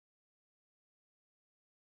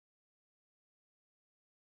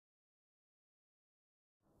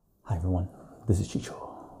Hi everyone, this is Chicho.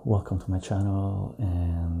 Welcome to my channel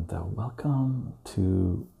and welcome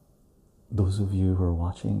to those of you who are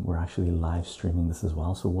watching. We're actually live streaming this as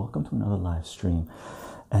well, so welcome to another live stream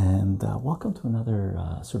and welcome to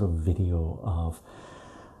another sort of video of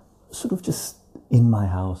sort of just in my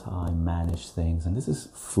house how I manage things. And this is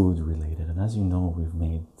food related, and as you know, we've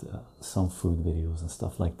made some food videos and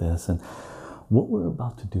stuff like this, and what we're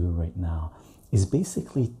about to do right now is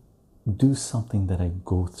basically do something that I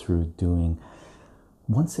go through doing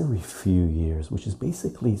once every few years, which is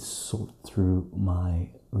basically sort through my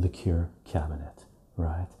liqueur cabinet,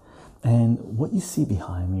 right? And what you see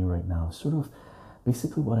behind me right now, sort of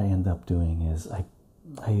basically what I end up doing is I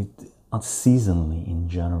seasonally in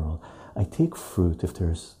general, I take fruit if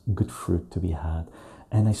there's good fruit to be had,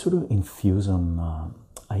 and I sort of infuse them.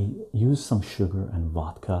 I use some sugar and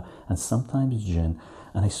vodka and sometimes gin,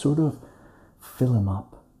 and I sort of fill them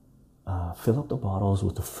up. Fill up the bottles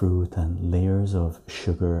with the fruit and layers of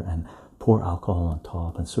sugar and pour alcohol on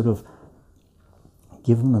top and sort of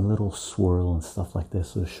give them a little swirl and stuff like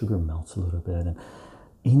this so the sugar melts a little bit. And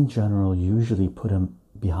in general, usually put them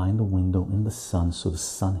behind the window in the sun so the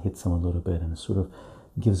sun hits them a little bit and it sort of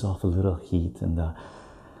gives off a little heat, and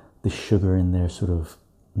the sugar in there sort of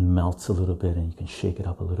melts a little bit and you can shake it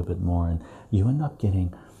up a little bit more, and you end up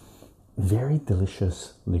getting very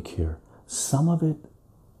delicious liqueur. Some of it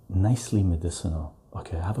nicely medicinal.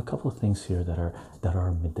 Okay, I have a couple of things here that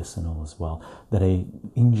are medicinal as well, that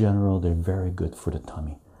in general they're very good for the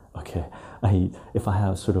tummy. Okay, if I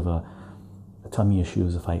have sort of a tummy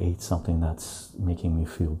issues, if I ate something that's making me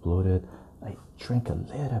feel bloated, I drink a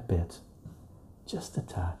little bit, just a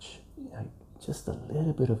touch, just a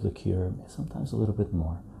little bit of liqueur, sometimes a little bit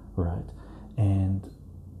more, right? And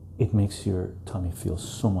it makes your tummy feel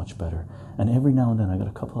so much better. And every now and then I got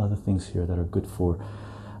a couple other things here that are good for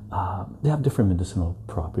they have different medicinal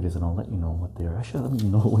properties, and I'll let you know what they are. Actually,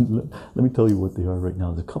 let me tell you what they are right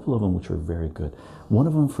now. There's a couple of them which are very good. One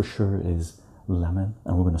of them for sure is lemon,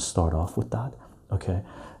 and we're going to start off with that. Okay,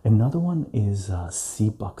 another one is sea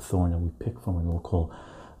buckthorn that we pick from a local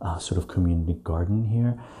sort of community garden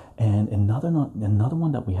here. And another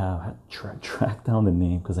one that we have, I had to track down the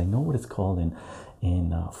name because I know what it's called in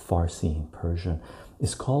Farsi, in Persian.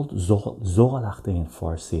 It's called Zoghalakhte in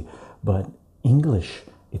Farsi, but English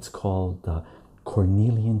it's called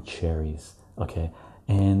cornelian cherries. Okay,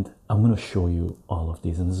 and I'm going to show you all of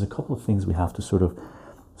these, and there's a couple of things we have to sort of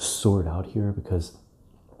sort out here because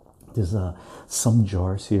there's some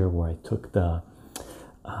jars here where I took the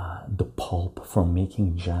pulp from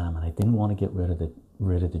making jam, and I didn't want to get rid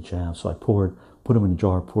of the jam, so I put them in a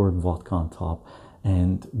jar, poured vodka on top,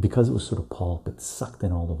 and because it was sort of pulp, it sucked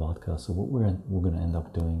in all the vodka. So what we're going to end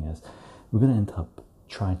up doing is we're going to end up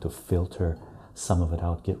trying to filter some of it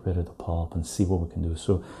out, get rid of the pulp, and see what we can do.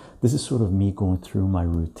 So this is sort of me going through my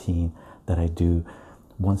routine that I do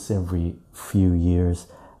once every few years,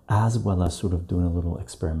 as well as sort of doing a little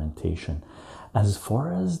experimentation. As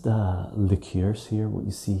far as the liqueurs here, what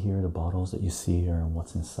you see here, the bottles that you see here and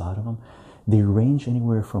what's inside of them, they range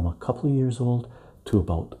anywhere from a couple of years old to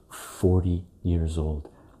about 40 years old.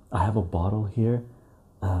 I have a bottle here,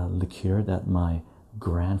 liqueur that my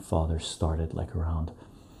grandfather started like around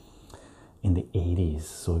in the 80s,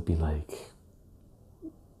 so it'd be like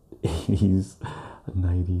 80s,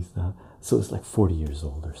 90s, so it's like 40 years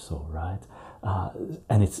old or so, right?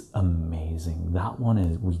 And it's amazing. That one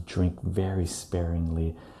is, we drink very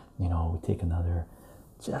sparingly, you know, we take another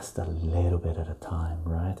just a little bit at a time,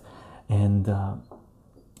 right? And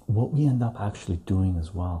what we end up actually doing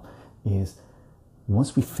as well is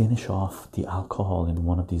once we finish off the alcohol in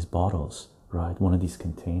one of these bottles, right, one of these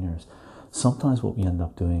containers, sometimes what we end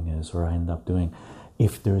up doing is, or I end up doing,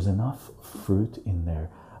 if there's enough fruit in there,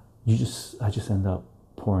 I just end up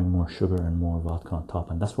pouring more sugar and more vodka on top,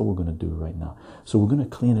 and that's what we're going to do right now. So we're going to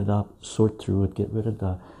clean it up, sort through it, get rid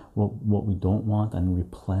of what we don't want, and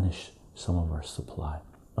replenish some of our supply.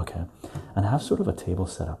 Okay, and I have sort of a table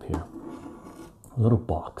set up here, a little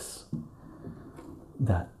box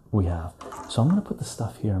that we have. So I'm going to put the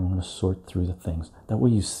stuff here and I'm going to sort through the things. That way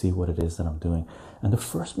you see what it is that I'm doing. And the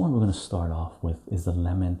first one we're going to start off with is the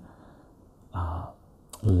lemon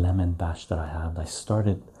batch that I have. I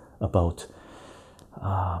started about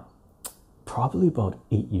probably about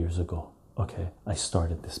 8 years ago. Okay, I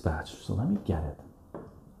started this batch. So let me get it.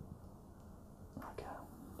 Okay,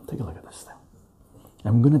 take a look at this thing.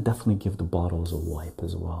 I'm going to definitely give the bottles a wipe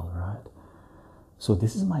as well, right? So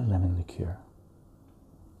this is my lemon liqueur.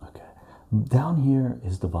 Okay, down here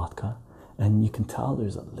is the vodka, and you can tell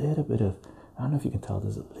there's a little bit of, I don't know if you can tell,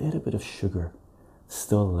 there's a little bit of sugar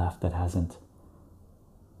still left that hasn't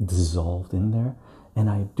dissolved in there. And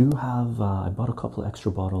I do have, I bought a couple of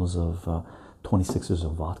extra bottles of 26ers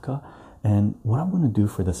of vodka. And what I'm going to do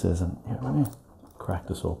for this is, and here, let me crack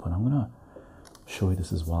this open. I'm going to show you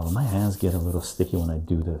this as well. My hands get a little sticky when I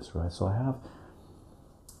do this, right? So I have,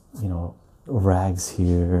 you know, rags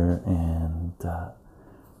here, and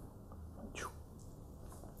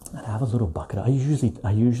I have a little bucket. I usually,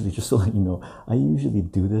 just to let you know, I usually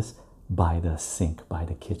do this by the sink, by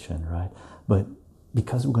the kitchen, right? But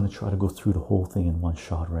because we're going to try to go through the whole thing in one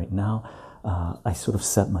shot right now, I sort of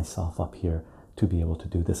set myself up here to be able to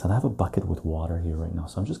do this. And I have a bucket with water here right now,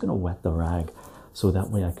 so I'm just going to wet the rag, so that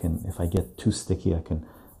way I can, if I get too sticky, I can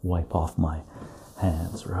wipe off my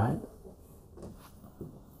hands, right?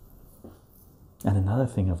 And another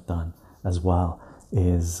thing I've done as well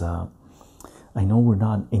is, I know we're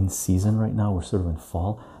not in season right now, we're sort of in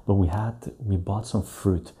fall, but we bought some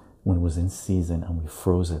fruit when it was in season and we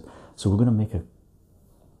froze it. So we're going to make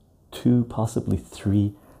 2, possibly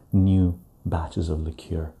 3 new batches of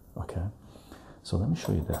liqueur. Okay, so let me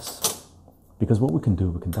show you this, because what we can do,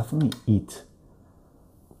 we can definitely eat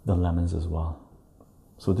the lemons as well.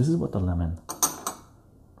 So this is what the lemon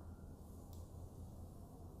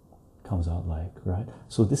comes out like, right?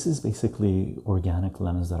 So this is basically organic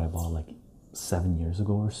lemons that I bought like 7 years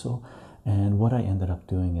ago or so. And what I ended up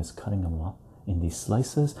doing is cutting them up in these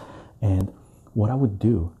slices. And what I would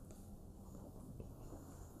do,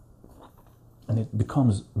 and it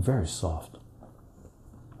becomes very soft,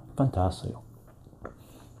 fantastic.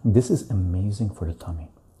 This is amazing for the tummy,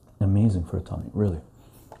 amazing for the tummy, really.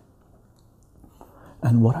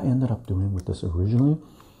 And what I ended up doing with this originally,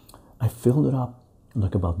 I filled it up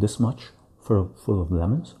like about this much, full of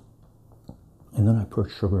lemons, and then I poured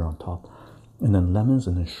sugar on top, and then lemons,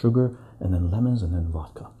 and then sugar, and then lemons, and then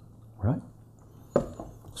vodka, right?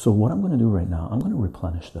 So what I'm going to do right now, I'm going to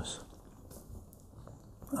replenish this.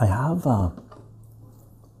 I have a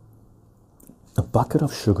bucket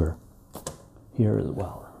of sugar here as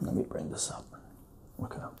well. Let me bring this up.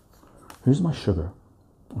 Okay, here's my sugar.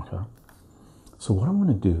 Okay, so what I'm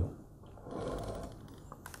going to do,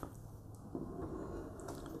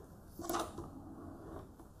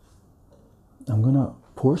 I'm going to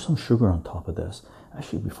pour some sugar on top of this.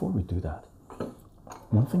 Actually, before we do that,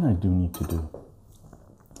 one thing I do need to do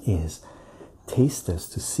is taste this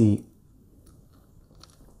to see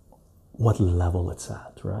what level it's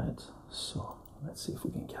at, right? So let's see if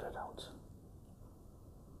we can get it out.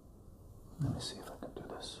 Let me see if I can do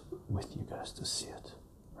this with you guys to see it,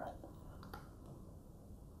 right?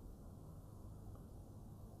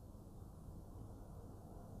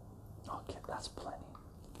 Okay, that's plenty,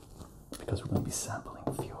 because we're going to be sampling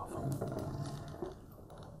a few of them.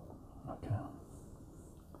 Okay.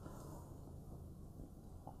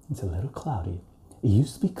 It's a little cloudy. It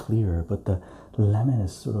used to be clearer, but the lemon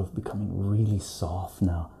is sort of becoming really soft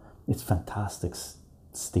now. It's fantastic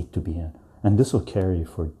state to be in, and this will carry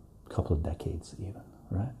for a couple of decades even,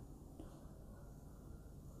 right?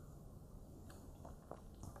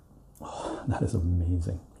 Oh, that is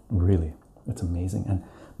amazing, really. It's amazing. And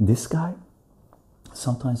this guy,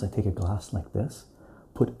 sometimes I take a glass like this,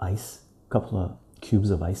 put ice, a couple of cubes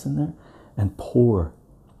of ice in there, and pour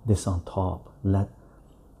this on top. Let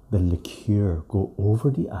the liqueur go over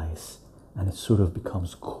the ice, and it sort of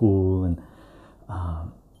becomes cool and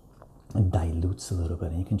dilutes a little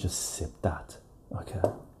bit, and you can just sip that. Okay,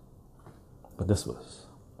 but this was,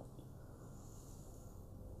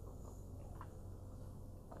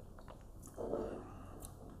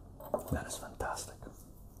 that is fantastic,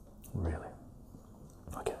 really.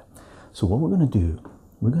 Okay, so what we're gonna do,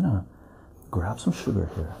 we're gonna grab some sugar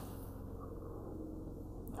here.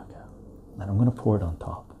 Okay, and I'm gonna pour it on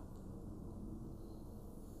top.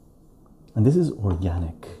 And this is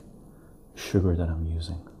organic sugar that I'm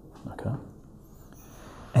using, okay?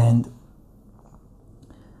 And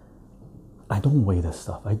I don't weigh this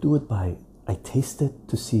stuff. I do it by, I taste it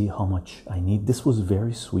to see how much I need. This was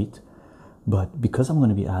very sweet, but because I'm going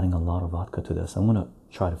to be adding a lot of vodka to this, I'm going to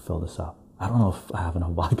try to fill this up. I don't know if I have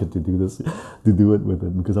enough vodka to do this, to do it with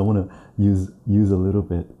it, because I want to use a little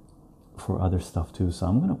bit for other stuff too. So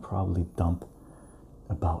I'm going to probably dump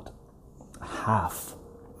about half.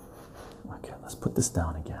 Okay, let's put this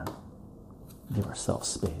down again. Give ourselves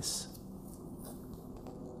space.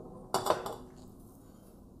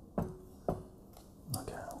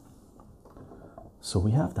 Okay. So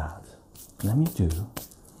we have that. Let me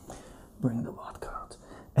bring the vodka out.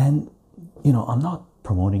 And, you know, I'm not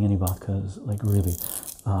promoting any vodkas, like really.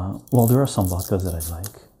 Well, there are some vodkas that I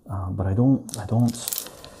like, but I don't,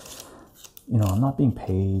 you know, I'm not being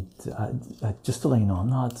paid. Just to let you know, I'm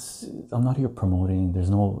not here promoting. There's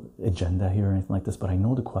no agenda here or anything like this, but I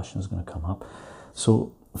know the question is going to come up.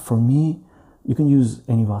 So for me, you can use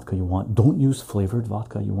any vodka you want. Don't use flavored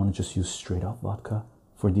vodka. You want to just use straight up vodka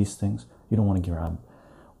for these things. You don't want to grab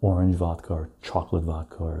orange vodka or chocolate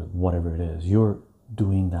vodka or whatever it is. You're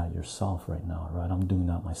doing that yourself right now, right? I'm doing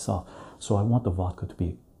that myself. So I want the vodka to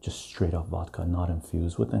be just straight up vodka, not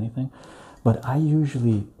infused with anything. But I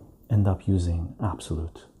usually end up using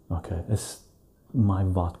Absolute. Okay, it's my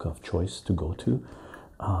vodka of choice to go to.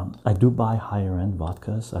 I do buy higher end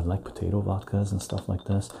vodkas. I like potato vodkas and stuff like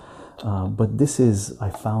this. But this is, I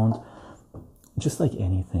found, just like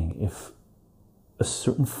anything, if a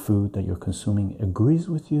certain food that you're consuming agrees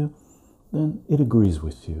with you, then it agrees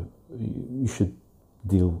with you. You should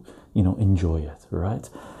enjoy it, right?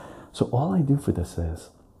 So all I do for this is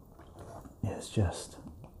just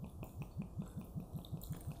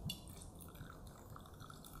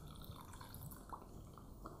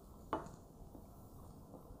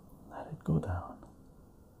let it go down.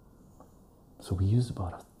 So we use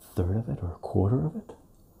about a third of it or a quarter of it.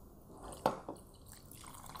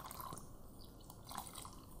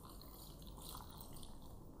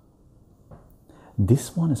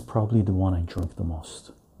 This one is probably the one I drink the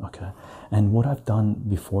most. Okay, and what I've done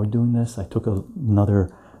before doing this, I took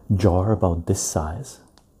another jar about this size,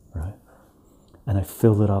 right, and I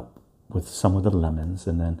filled it up with some of the lemons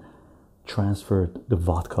and then transferred the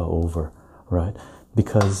vodka over, right?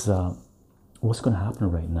 Because what's going to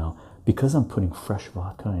happen right now, because I'm putting fresh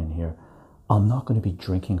vodka in here, I'm not going to be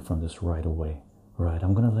drinking from this right away, right?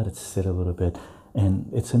 I'm going to let it sit a little bit.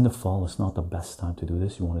 And it's in the fall. It's not the best time to do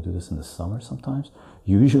this. You want to do this in the summer sometimes,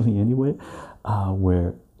 usually anyway,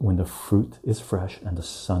 where when the fruit is fresh and the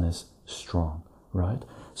sun is strong, right?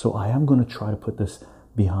 So I am going to try to put this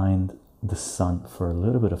behind the sun for a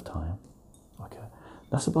little bit of time. Okay,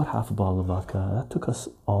 that's about half a bottle of vodka. That took us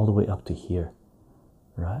all the way up to here,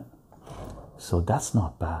 right? So that's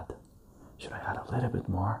not bad. Should I add a little bit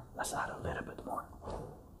more? Let's add a little bit more.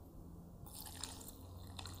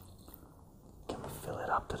 Fill it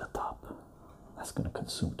up to the top. That's going to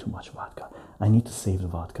consume too much vodka. I need to save the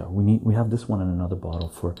vodka. We have this one in another bottle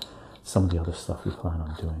for some of the other stuff we plan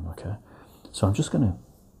on doing. Okay, so I'm just going to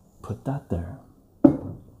put that there,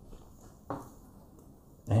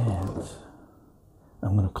 and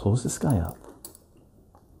I'm going to close this guy up.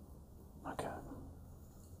 Okay,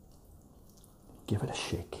 give it a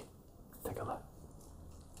shake. Take a look.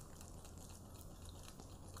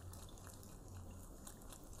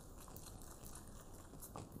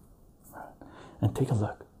 And take a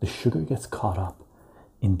look. The sugar gets caught up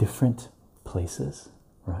in different places,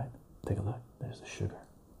 right? Take a look. There's the sugar,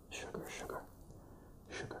 sugar, sugar,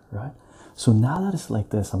 sugar, right? So now that it's like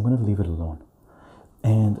this, I'm going to leave it alone.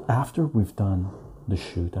 And after we've done the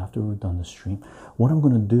shoot, after we've done the stream, what I'm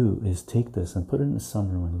going to do is take this and put it in the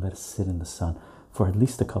sunroom and let it sit in the sun for at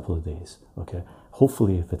least a couple of days, okay?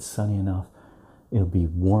 Hopefully, if it's sunny enough, it'll be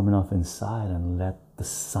warm enough inside and let the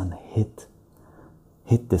sun hit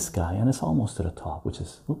this guy, and it's almost to the top, which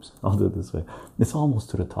is, oops, I'll do it this way. It's almost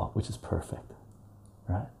to the top, which is perfect,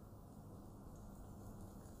 right?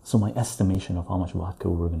 So my estimation of how much vodka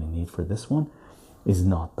we're going to need for this one is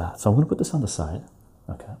not bad. So I'm going to put this on the side,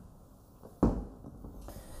 okay?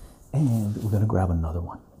 And we're going to grab another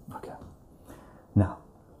one, okay? Now,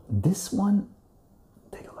 this one,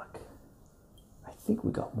 take a look. I think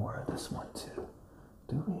we got more of this one too.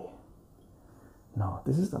 Do we? No,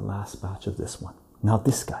 this is the last batch of this one. Now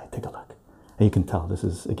this guy, take a look. And you can tell this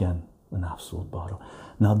is, again, an Absolute bottle.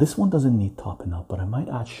 Now this one doesn't need topping up, but I might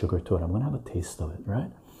add sugar to it. I'm going to have a taste of it,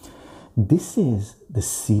 right? This is the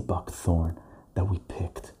sea buckthorn that we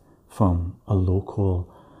picked from a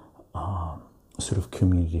local sort of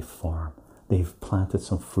community farm. They've planted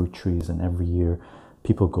some fruit trees, and every year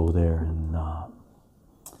people go there, and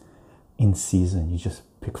in season you just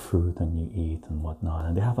pick fruit and you eat and whatnot.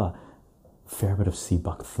 And they have a fair bit of sea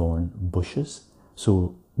buckthorn bushes.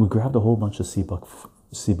 So we grabbed a whole bunch of sea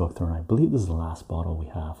buckthorn. I believe this is the last bottle we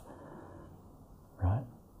have, right?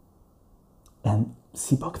 And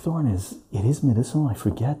sea buckthorn is medicinal. I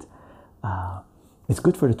forget. It's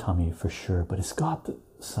good for the tummy for sure, but it's got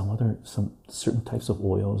some certain types of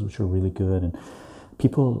oils which are really good, and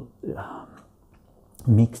people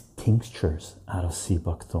make tinctures out of sea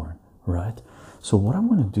buckthorn, right? So what I'm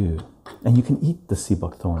going to do, and you can eat the sea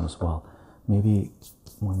buckthorn as well. Maybe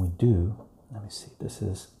when we do, let me see. Let's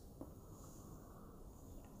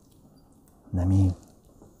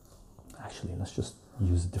just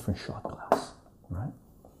use a different shot glass, right?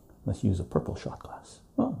 Let's use a purple shot glass.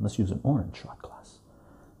 Well, let's use an orange shot glass,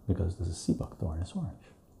 because this is sea buckthorn, it's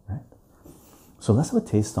orange, right? So let's have a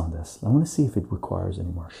taste on this. I want to see if it requires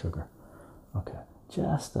any more sugar. Okay,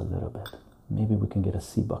 just a little bit. Maybe we can get a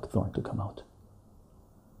sea buckthorn to come out.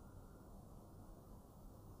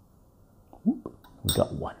 We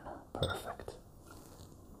got one. Perfect.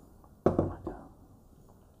 Oh my God.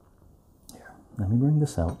 Here, let me bring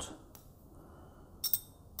this out.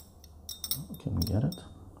 Can we get it?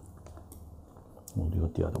 We'll do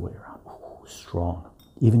it the other way around. Ooh, strong.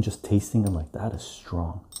 Even just tasting it like that is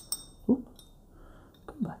strong. Oop.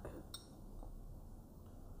 Come back.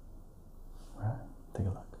 Right, take a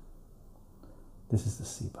look. This is the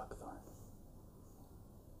sea buckthorn.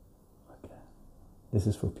 Okay. This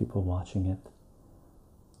is for people watching it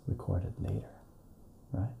recorded later.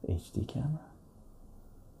 Right? HD camera.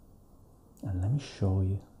 And let me show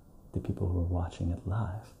you the people who are watching it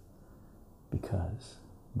live, because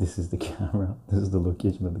this is the camera, this is the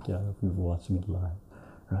location of the camera for people watching it live,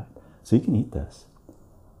 right? So you can eat this.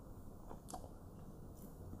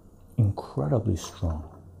 Incredibly strong.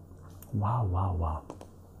 Wow, wow, wow.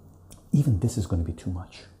 Even this is going to be too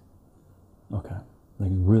much. Okay,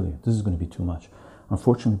 like really, this is going to be too much.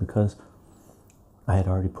 Unfortunately, because I had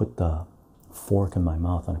already put the fork in my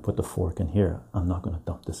mouth and I put the fork in here, I'm not going to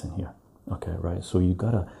dump this in here. Okay, right? So you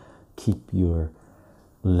gotta keep your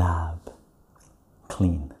lab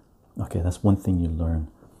clean. Okay, that's one thing you learn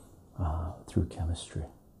through chemistry.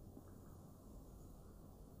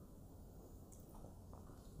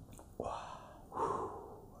 Wow.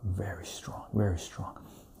 Very strong, very strong.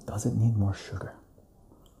 Does it need more sugar?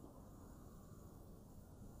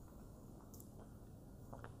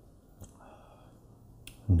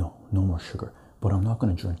 No, no more sugar. But I'm not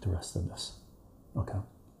going to drink the rest of this. Okay?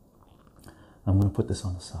 I'm going to put this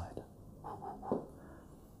on the side.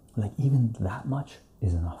 Like even that much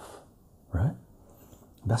is enough, right?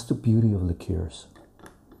 That's the beauty of liqueurs.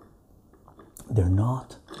 They're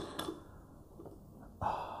not,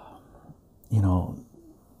 you know,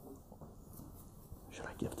 should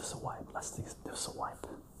I give this a wipe? Let's give this a wipe.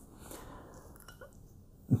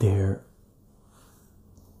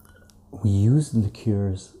 We use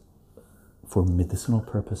liqueurs for medicinal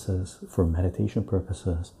purposes, for meditation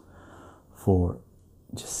purposes, for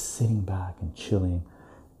just sitting back and chilling,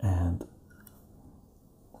 and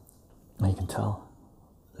you can tell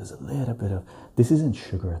there's a little bit of, this isn't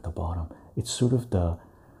sugar at the bottom, it's sort of the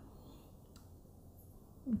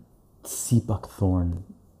sea buckthorn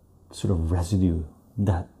sort of residue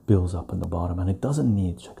that builds up in the bottom, and it doesn't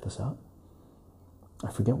need, check this out,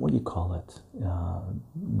 I forget what you call it,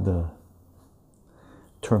 the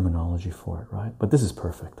terminology for it, right? But this is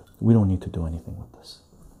perfect. We don't need to do anything with this.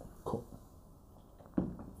 Cool.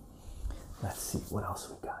 Let's see what else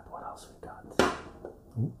we got. What else we got?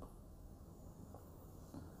 Oop.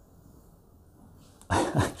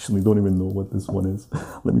 I actually don't even know what this one is.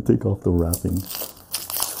 Let me take off the wrapping,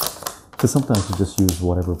 because sometimes we just use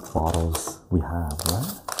whatever bottles we have,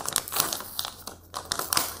 right?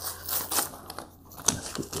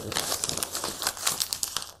 Let's do this.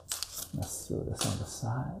 Let's throw this on the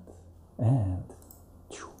side and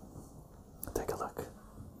take a look.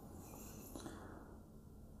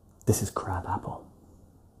 This is crab apple.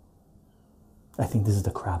 I think this is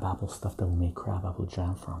the crab apple stuff that we make crab apple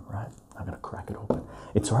jam from, right? I'm gonna crack it open.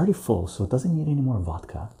 It's already full, so it doesn't need any more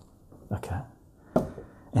vodka. Okay.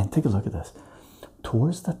 And take a look at this.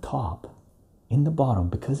 Towards the top, in the bottom,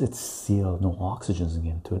 because it's sealed, no oxygen's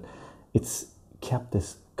getting into it, it's kept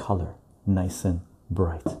this color nice and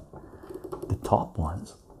bright. The top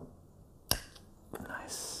ones,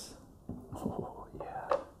 nice. Oh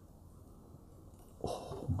yeah.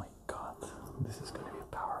 Oh my God, this is gonna be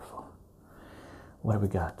powerful. What do we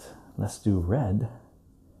got? Let's do red.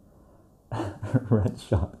 Red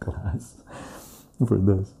shot glass for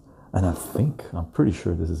this. And I'm pretty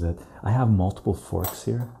sure this is it. I have multiple forks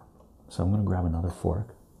here, so I'm gonna grab another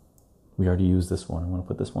fork. We already used this one. I'm gonna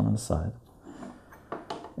put this one on the side.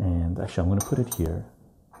 And actually, I'm gonna put it here.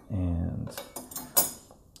 And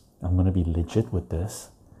I'm gonna be legit with this.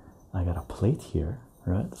 I got a plate here,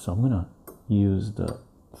 right? So I'm gonna use the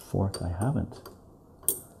fork I haven't.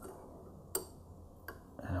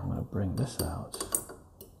 And I'm gonna bring this out.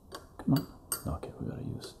 Come on. Okay, we gotta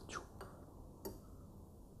use.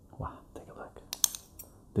 Wow, take a look.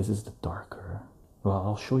 This is the darker. Well,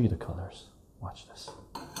 I'll show you the colors. Watch this.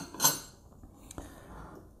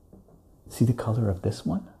 See the color of this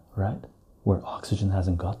one, right? Where oxygen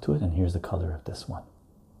hasn't got to it, and here's the color of this one,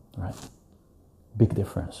 right? Big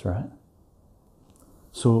difference, right?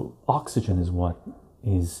 So oxygen is what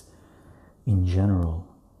is, in general,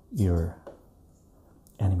 your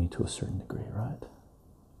enemy to a certain degree, right?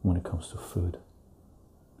 When it comes to food.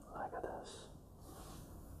 Look at this.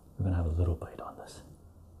 We're gonna have a little bite on this.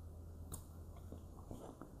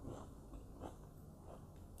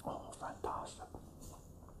 Oh, fantastic.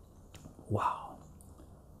 Wow.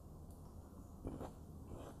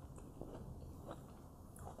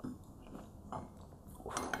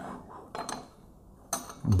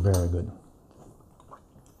 Very good.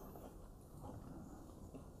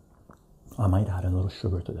 I might add a little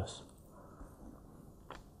sugar to this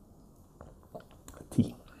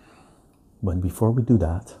tea. But before we do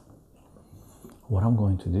that, what I'm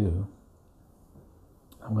going to do,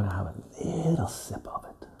 I'm going to have a little sip of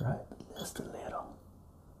it, right? Just a little.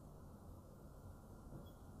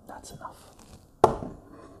 That's enough.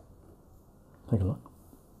 Take a look.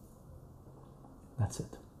 That's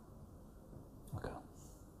it. Okay.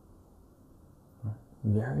 Right.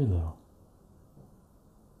 Very little.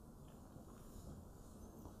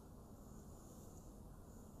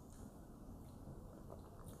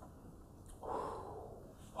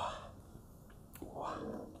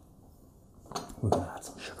 We're going to add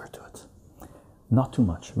some sugar to it. Not too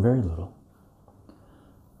much, very little.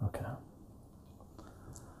 Okay.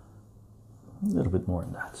 A little bit more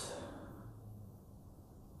than that.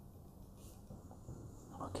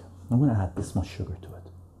 Okay. I'm going to add this much sugar to it.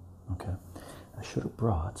 Okay. I should have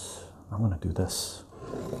brought, I'm going to do this.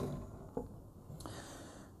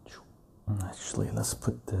 Actually, let's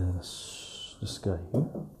put this guy here.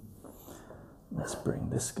 Let's bring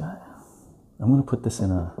this guy. I'm going to put this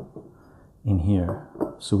in here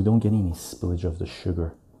so we don't get any spillage of the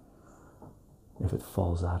sugar if it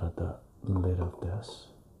falls out of the lid of this,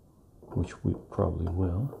 which we probably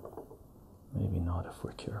will. Maybe not if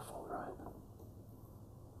we're careful, right?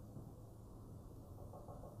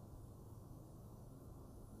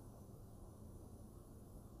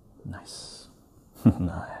 Nice.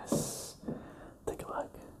 Nice. Take a look.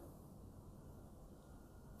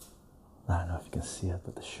 I don't know if you can see it,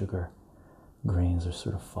 but the sugar grains are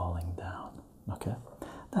sort of falling down. Okay,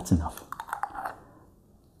 that's enough.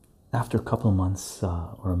 After a couple of months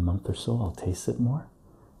or a month or so, I'll taste it more.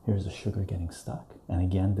 Here's the sugar getting stuck, and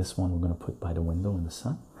again, this one we're going to put by the window in the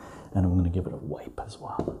sun, and I'm going to give it a wipe as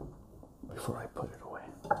well before I put it away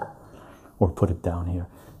or put it down here,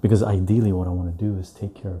 because ideally what I want to do is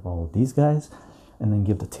take care of all of these guys and then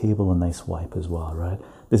give the table a nice wipe as well, right?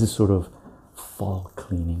 This is sort of fall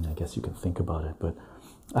cleaning, I guess you can think about it, but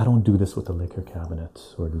I don't do this with the liquor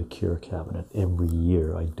cabinet or liqueur cabinet every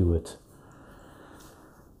year. I do it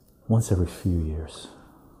once every few years,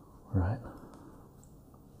 right?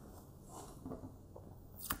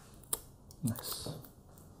 Nice.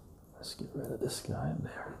 Let's get rid of this guy in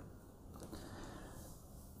there.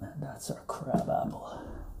 And that's our crab apple.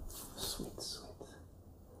 Sweet, sweet.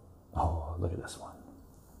 Oh, look at this one.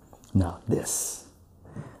 Now this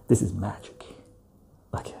is magic.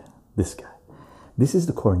 Okay, this guy. This is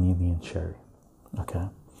the Cornelian cherry, okay?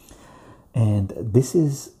 And this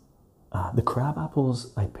is the crab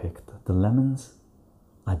apples I picked, the lemons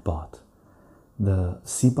I bought, the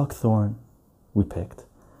sea buckthorn we picked,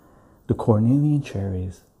 the Cornelian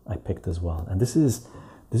cherries I picked as well. And this is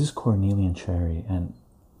Cornelian cherry, and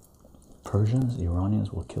Persians,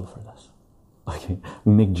 Iranians will kill for this. Okay,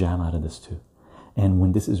 we make jam out of this too. And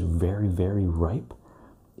when this is very, very ripe,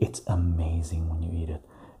 it's amazing when you eat it.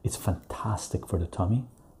 It's fantastic for the tummy,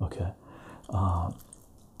 okay? And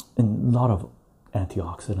a lot of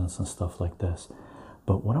antioxidants and stuff like this.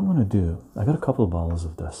 But what I'm going to do, I got a couple of bottles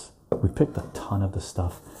of this. We picked a ton of this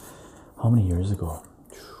stuff. How many years ago?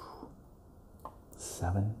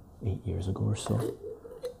 7, 8 years ago or so.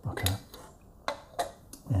 Okay.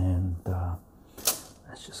 And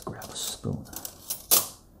let's just grab a spoon.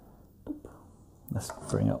 Let's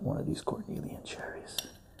bring up one of these Cornelian cherries.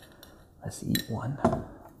 Let's eat one.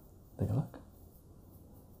 Take a look.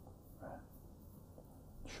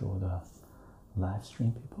 Show the live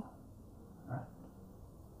stream people. All right.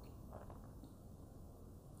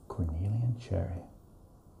 Cornelian cherry.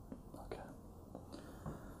 Okay.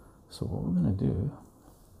 So what we're gonna do.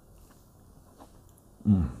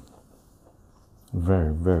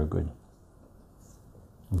 Very, very good.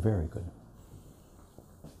 Very good.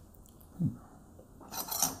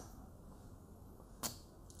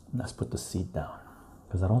 Let's put the seed down,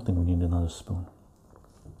 because I don't think we need another spoon.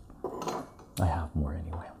 I have more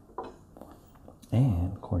anyway.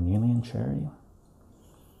 And Cornelian cherry,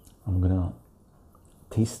 I'm gonna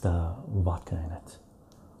taste the vodka in it.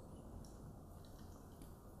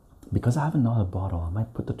 Because I have another bottle, I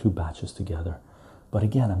might put the two batches together. But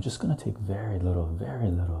again, I'm just gonna take very little,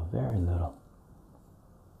 very little, very little.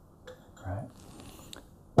 Right?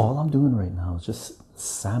 All I'm doing right now is just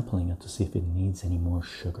sampling it to see if it needs any more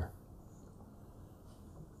sugar.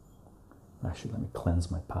 Actually, let me cleanse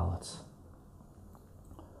my palates.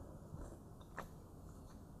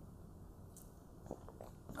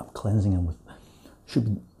 I'm cleansing them with,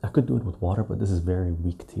 I could do it with water, but this is very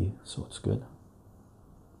weak tea, so it's good.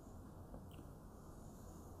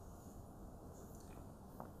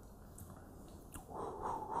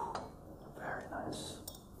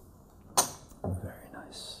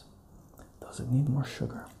 Does it need more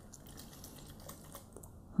sugar?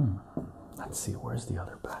 Let's see, where's the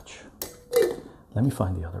other batch? Let me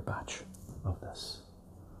find the other batch of this.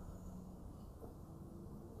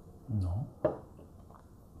 No.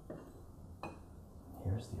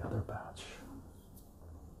 Here's the other batch.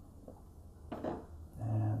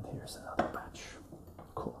 And here's another batch.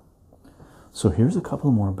 Cool. So here's a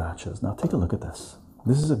couple more batches. Now take a look at this.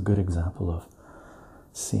 This is a good example of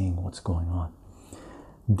seeing what's going on.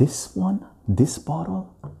 This one, this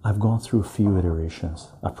bottle, I've gone through a few iterations.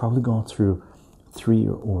 I've probably gone through 3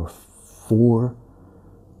 or 4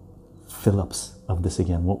 fill-ups of this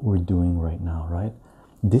again, what we're doing right now, right?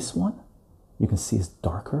 This one, you can see is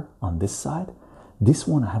darker on this side. This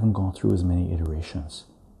one, I haven't gone through as many iterations,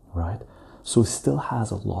 right? So it still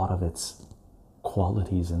has a lot of its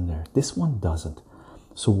qualities in there. This one doesn't.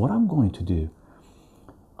 So what I'm going to do,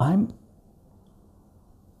 I'm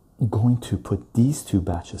going to put these 2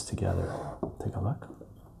 batches together. Take a look.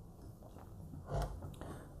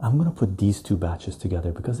 I'm going to put these 2 batches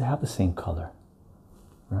together because they have the same color,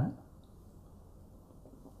 right?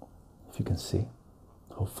 If you can see,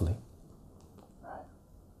 hopefully. Right.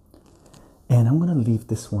 And I'm going to leave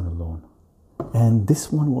this one alone. And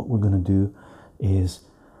this one, what we're going to do is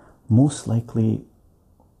most likely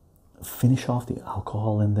finish off the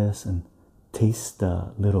alcohol in this and taste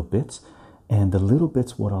the little bits. And the little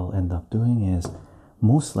bits, what I'll end up doing is,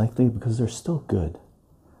 most likely, because they're still good,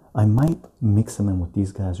 I might mix them in with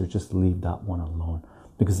these guys or just leave that one alone.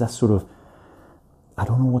 Because that's sort of, I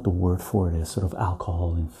don't know what the word for it is, sort of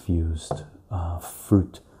alcohol infused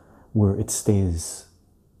fruit, where it stays,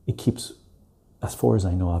 it keeps, as far as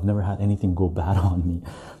I know, I've never had anything go bad on me.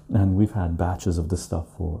 And we've had batches of this stuff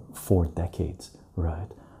for 4 decades, right?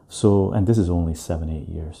 So, and this is only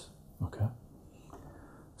 7-8 years, okay?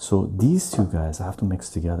 So these 2 guys I have to mix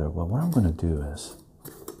together. But what I'm going to do is,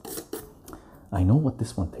 I know what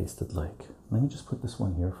this one tasted like. Let me just put this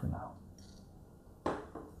one here for now.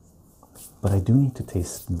 But I do need to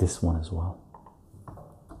taste this one as well.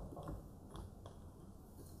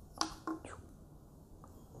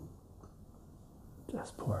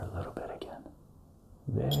 Just pour a little bit again.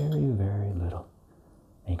 Very, very little.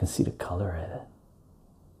 And you can see the color in it.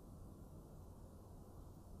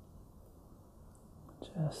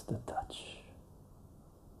 Just a touch.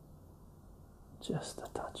 Just a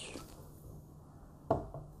touch.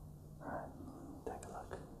 Alright, take a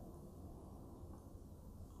look.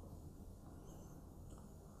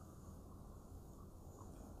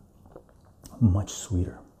 Much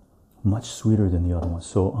sweeter. Much sweeter than the other one.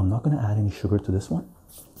 So I'm not going to add any sugar to this one.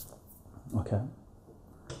 Okay.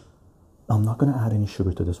 I'm not going to add any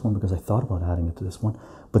sugar to this one because I thought about adding it to this one.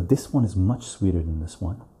 But this one is much sweeter than this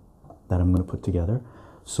one that I'm going to put together.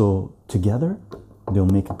 So together, they'll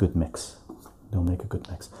make a good mix. They'll make a good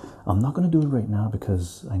mix. I'm not going to do it right now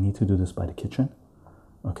because I need to do this by the kitchen.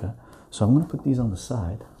 Okay. So I'm going to put these on the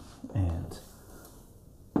side and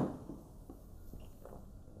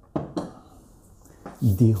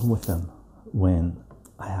deal with them when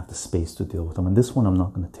I have the space to deal with them. And this one I'm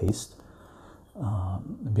not going to taste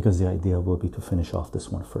because the idea will be to finish off this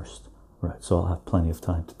one first, right? So I'll have plenty of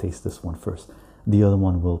time to taste this one first. The other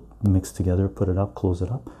one will mix together, put it up, close it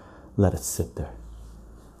up, let it sit there.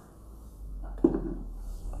 Okay.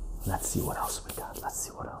 Let's see what else we got. Let's see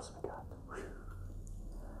what else we got.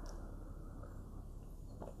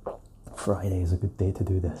 Whew. Friday is a good day to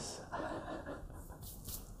do this.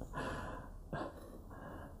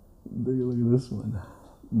 Look at this one.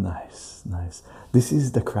 Nice, nice. This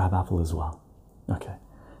is the crab apple as well. Okay.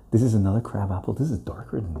 This is another crab apple. This is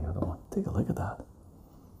darker than the other one. Take a look at that.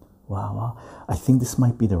 Wow, wow. I think this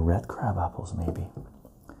might be the red crab apples, maybe.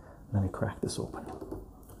 Let me crack this open.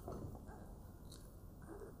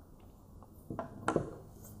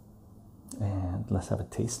 And let's have a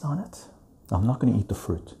taste on it. I'm not going to eat the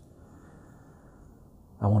fruit.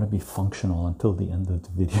 I want to be functional until the end of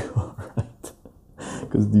the video, right?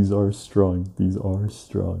 Because these are strong. These are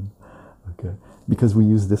strong. Okay. Because we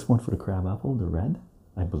use this one for the crab apple, the red,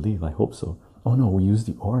 I believe. I hope so. Oh no, we use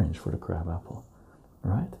the orange for the crab apple.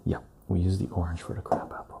 Right? Yeah, we use the orange for the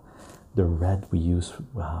crab apple. The red we use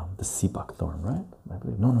the sea buckthorn, right? I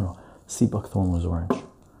believe. No. Sea buckthorn was orange.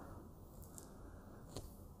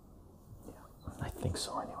 Yeah, I think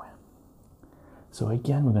so anyway. So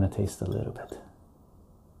again, we're going to taste a little bit.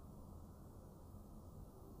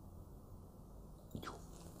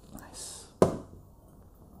 Nice.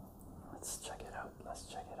 Let's check it out. Let's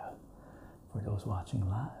check it out for those watching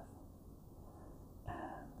live.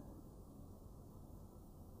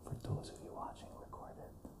 For those of you watching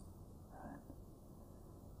recorded, right?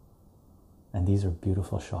 And these are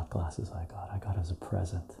beautiful shot glasses I got as a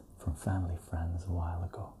present from family friends a while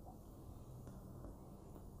ago.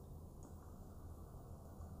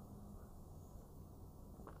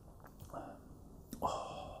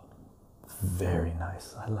 Very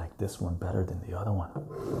nice. I like this one better than the other one.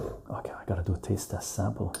 Okay, I gotta do a taste test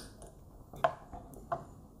sample.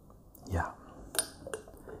 Yeah,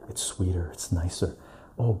 it's sweeter, it's nicer.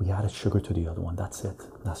 Oh, we added sugar to the other one. That's it.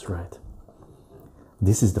 That's right.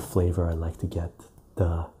 This is the flavor I like to get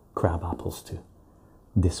the crab apples to.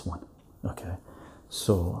 This one. Okay,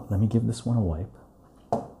 so let me give this one a wipe.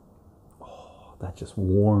 Oh, that just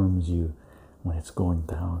warms you when it's going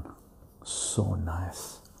down. So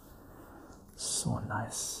nice. So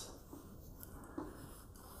nice.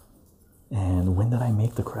 And when did I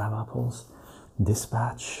make the crab apples? This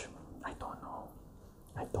batch? I don't know.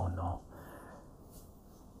 I don't know.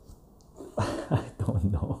 I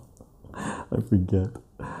don't know. I forget.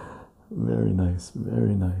 Very nice.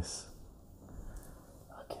 Very nice.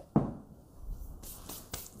 Okay.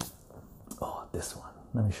 Oh, this one.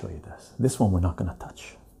 Let me show you this. This one we're not going to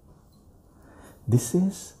touch. This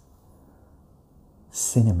is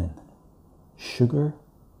cinnamon. Sugar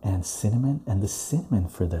and cinnamon, and the cinnamon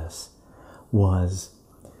for this was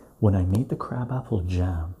when I made the crabapple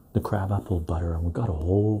jam, the crabapple butter, and we got a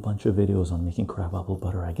whole bunch of videos on making crabapple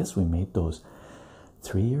butter. I guess we made those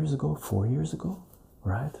 3 years ago, 4 years ago,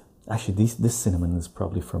 right? Actually, this cinnamon is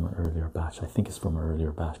probably from an earlier batch. I think it's from an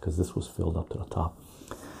earlier batch because this was filled up to the top.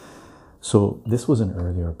 So this was an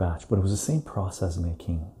earlier batch, but it was the same process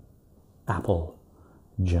making apple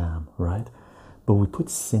jam, right? But we put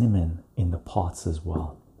cinnamon in the pots as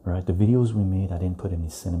well, right? The videos we made, I didn't put any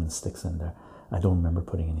cinnamon sticks in there. I don't remember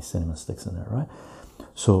putting any cinnamon sticks in there, right?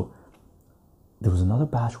 So there was another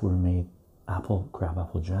batch where we made crab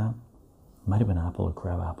apple jam. Might have been apple or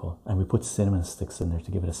crab apple, and we put cinnamon sticks in there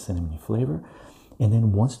to give it a cinnamony flavor. And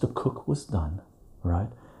then once the cook was done, right,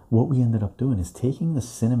 what we ended up doing is taking the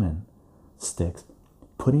cinnamon sticks,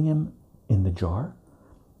 putting them in the jar,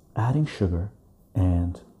 adding sugar,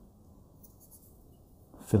 and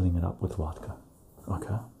filling it up with vodka.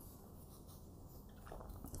 Okay,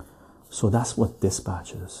 so that's what this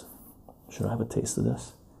batch is. Should I have a taste of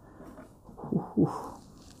this?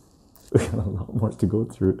 We got a lot more to go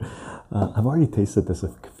through. I've already tasted this a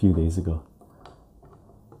few days ago.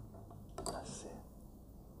 Let's see.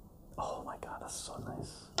 Oh my god, that's so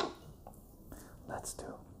nice.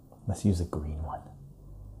 Let's use a green one.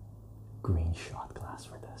 Green shot glass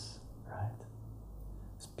for this, right?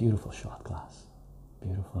 It's beautiful shot glass.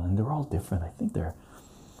 Beautiful, and they're all different. I think they're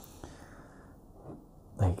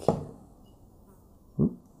like,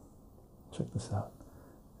 ooh, check this out.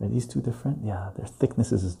 Are these two different? Yeah, their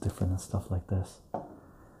thicknesses is different and stuff like this.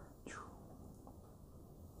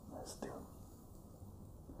 Let's do.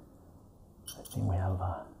 I think we have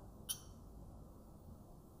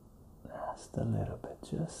just a little bit,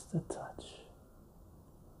 just a touch.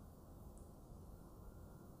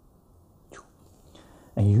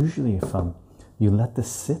 And usually, if you let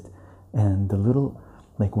this sit, and the little,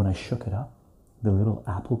 like when I shook it up, the little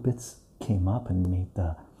apple bits came up and made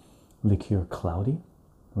the liqueur cloudy,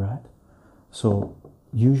 right? So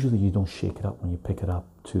usually you don't shake it up when you pick it up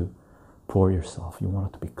to pour yourself. You want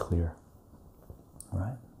it to be clear,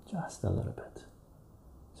 right? Just a little bit,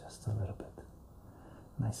 just a little bit.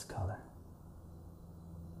 Nice color.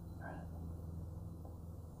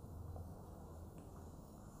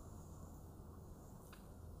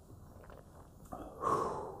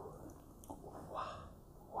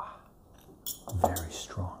 Very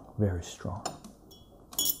strong, very strong.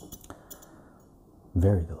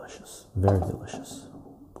 Very delicious, very delicious.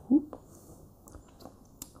 Whoop.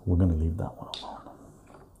 We're going to leave that one alone.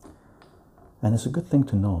 And it's a good thing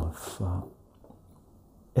to know if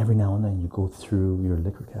every now and then you go through your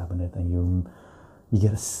liquor cabinet and you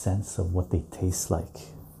get a sense of what they taste like,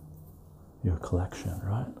 your collection,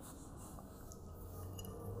 right?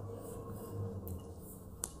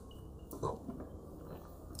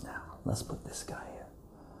 Let's put this guy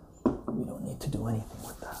here. We don't need to do anything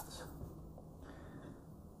with that.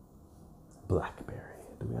 Blackberry.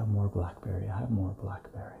 Do we have more blackberry? I have more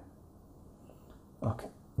blackberry. Okay,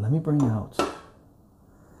 let me bring out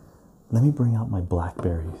my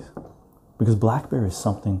blackberries, because blackberry is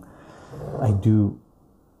something I do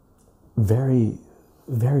very,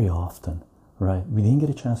 very often, right? We didn't get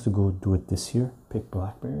a chance to go do it this year, pick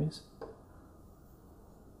blackberries,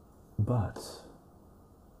 but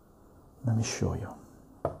let me show you.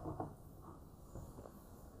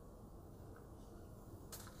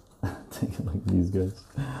 Take a look at these guys.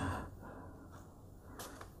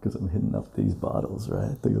 Because I'm hitting up these bottles,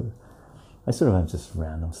 right? I sort of have just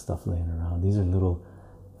random stuff laying around. These are little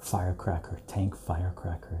tank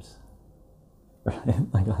firecrackers. Right?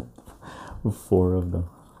 I got 4 of them.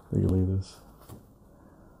 Look at this.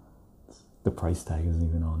 The price tag isn't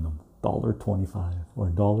even on them. $1.25 or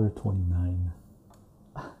 $1.29.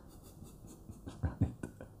 Right?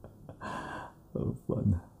 So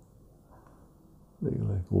fun. They're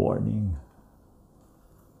like warning.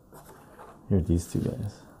 Here are these 2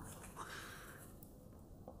 guys.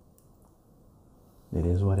 It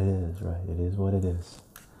is what it is, right? It is what it is.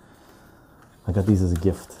 I got these as a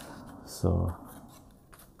gift, so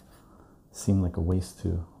seemed like a waste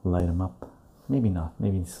to light them up. Maybe not.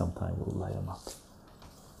 Maybe sometime we'll light them up.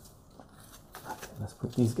 Okay, let's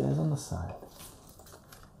put these guys on the side.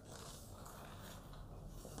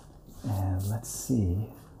 And let's see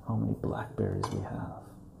how many blackberries we have.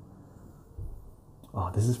 Oh,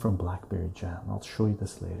 this is from Blackberry Jam. I'll show you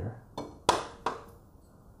this later.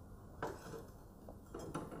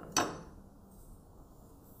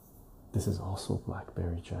 This is also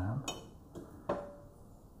Blackberry Jam.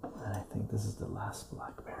 And I think this is the last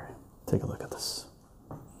blackberry. Take a look at this.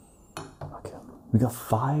 Okay, we got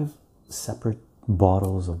 5 separate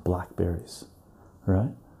bottles of blackberries,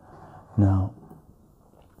 right? Now,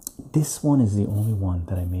 this one is the only one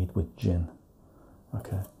that I made with gin.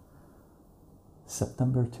 Okay,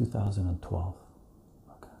 September 2012.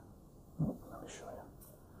 Okay, oh, let me show you.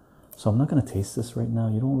 So I'm not going to taste this right now.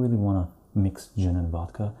 You don't really want to mix gin and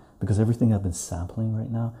vodka because everything I've been sampling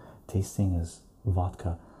right now, tasting is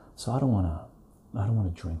vodka. So I don't want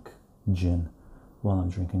to drink gin while I'm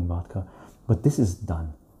drinking vodka. But this is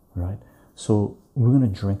done, right? So we're going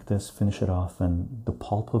to drink this, finish it off, and the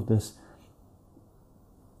pulp of this,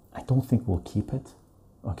 I don't think we'll keep it.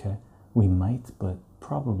 Okay, we might, but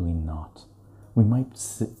probably not. We might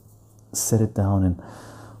set it down in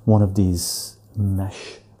one of these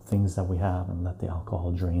mesh things that we have and let the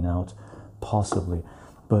alcohol drain out, possibly.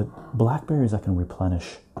 But blackberries I can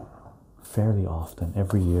replenish fairly often.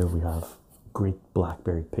 Every year we have great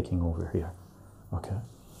blackberry picking over here. Okay,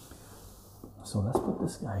 so let's put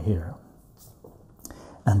this guy here,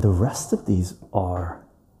 and the rest of these are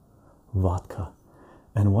vodka.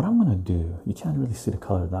 And what I'm going to do, you can't really see the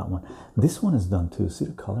color of that one. This one is done too. See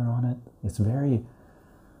the color on it? It's very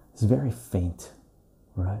faint,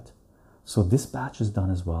 right? So this batch is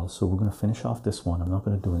done as well. So we're going to finish off this one. I'm not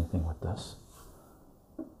going to do anything with this.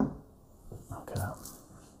 Okay.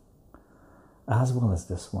 As well as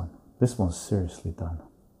this one. This one's seriously done,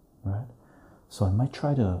 right? So I might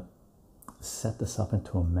try to set this up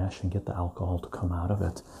into a mesh and get the alcohol to come out of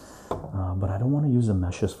it. But I don't want to use the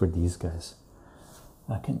meshes for these guys.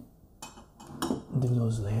 I can do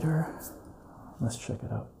those later. Let's check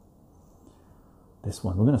it out. This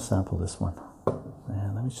one, we're going to sample this one.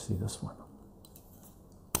 And let me see this one.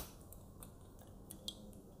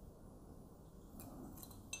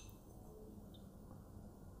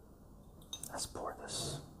 Let's pour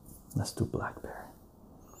this. Let's do blackberry.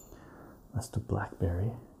 Let's do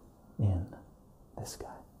blackberry in this guy.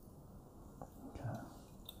 Okay.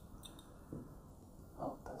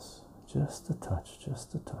 Hold this. Just a touch,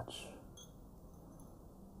 just a touch.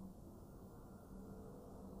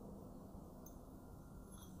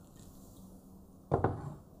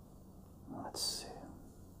 Let's see.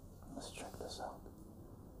 Let's check this out.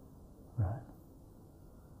 Right.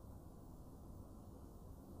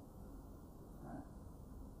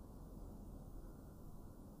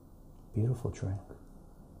 Beautiful drink.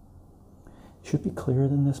 Should be clearer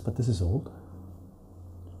than this, but this is old.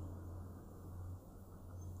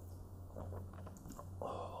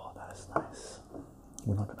 Oh, that is nice.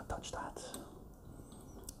 We're not going to touch that.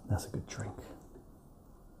 That's a good drink.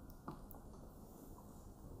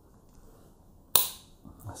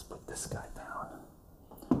 Let's put this guy down.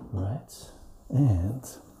 Right. And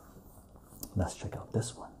let's check out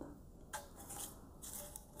this one.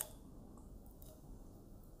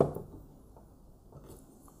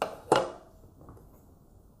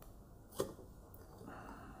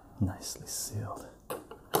 Nicely sealed.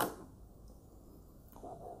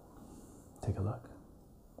 Take a look.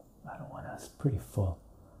 I don't want to, it's pretty full.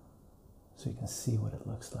 So you can see what it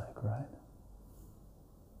looks like, right?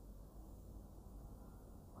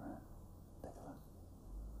 Take a look.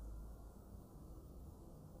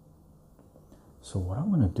 So what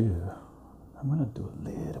I'm going to do, I'm going to do a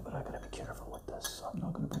little bit. I got to be careful with this. So I'm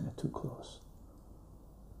not going to bring it too close.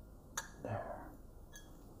 There.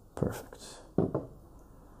 Perfect.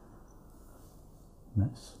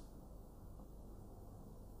 Nice.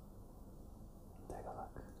 Take a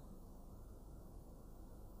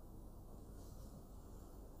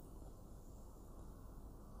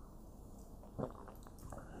look.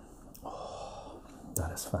 Oh,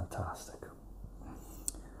 that is fantastic.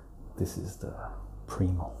 This is the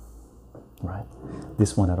Primo, right?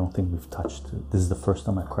 This one I don't think we've touched. This is the first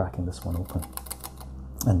time I'm cracking this one open,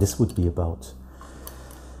 and this would be about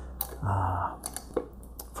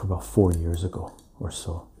for about 4 years ago or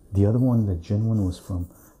so. The other one, the gin one, was from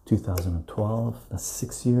 2012. That's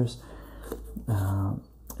 6 years.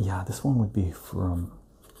 Yeah, this one would be from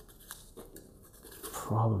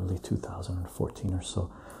probably 2014 or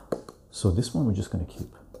so. So this one we're just going to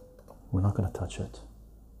keep. We're not going to touch it.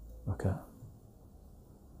 Okay.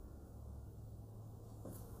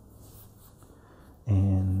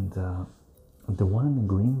 And the one in the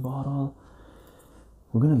green bottle,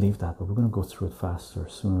 we're going to leave that, but we're going to go through it faster,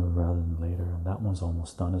 sooner rather than later. And that one's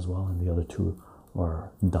almost done as well, and the other two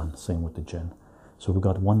are done. Same with the gin. So we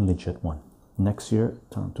got one legit one. Next year,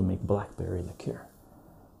 time to make blackberry liqueur.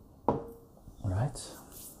 All right.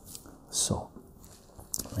 So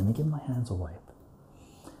let me give my hands a wipe.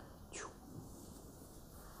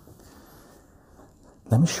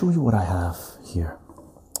 Let me show you what I have here.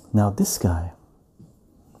 Now this guy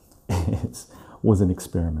was an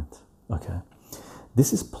experiment. Okay.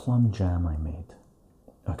 This is plum jam I made.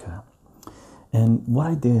 Okay. And what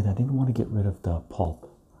I did, I didn't want to get rid of the pulp.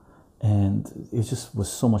 And it just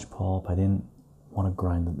was so much pulp, I didn't want to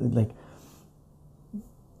grind it. Like,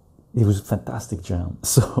 it was fantastic jam,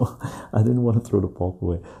 so I didn't want to throw the pulp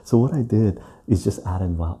away. So what I did is just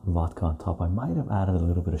added vodka on top. I might have added a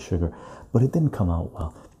little bit of sugar, but it didn't come out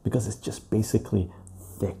well because it's just basically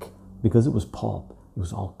thick. Because it was pulp, it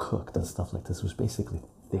was all cooked and stuff like this. It was basically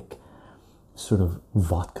thick, sort of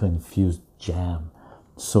vodka infused jam.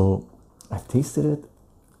 So I've tasted it.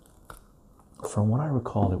 From what I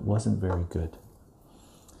recall, it wasn't very good.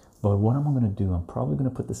 But what I'm going to do, I'm probably going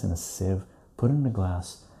to put this in a sieve, put it in a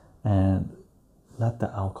glass, and let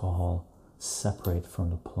the alcohol separate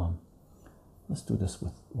from the plum. Let's do this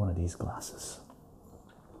with one of these glasses.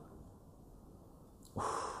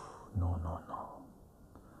 No, no, no.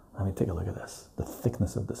 Let me take a look at this. The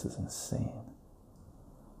thickness of this is insane.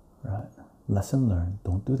 Right? Lesson learned.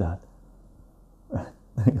 Don't do that.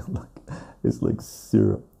 Look, it's like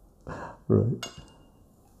syrup. Right?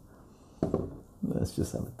 Let's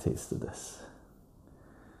just have a taste of this.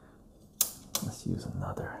 Let's use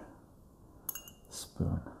another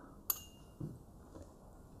spoon.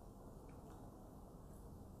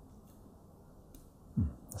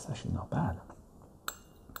 That's actually not bad.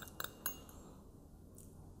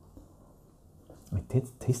 I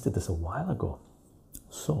tasted this a while ago,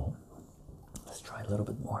 so let's try a little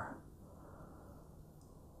bit more.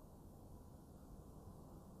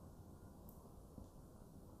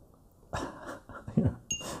 Here,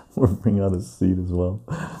 we're bringing out a seed as well.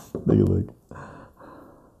 Take a look.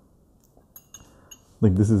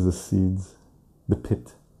 Like, this is the seeds, the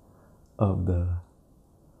pit of the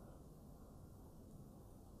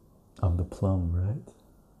plum, right?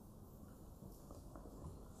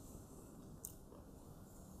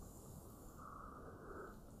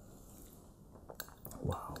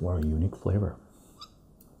 Wow, what a unique flavor.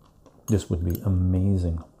 This would be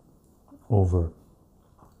amazing over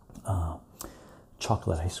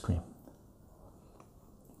chocolate ice cream.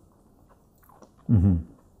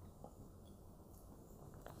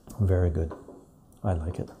 Very good. I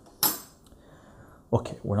like it.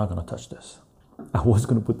 Okay, we're not going to touch this. I was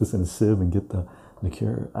going to put this in a sieve and get the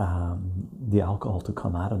liqueur, the alcohol to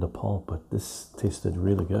come out of the pulp, but this tasted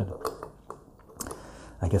really good.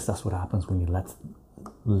 I guess that's what happens when you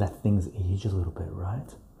let things age a little bit,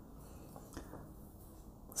 right?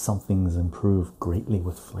 Some things improve greatly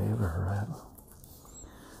with flavor, right?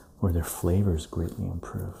 Or their flavors greatly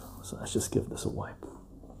improve. So let's just give this a wipe.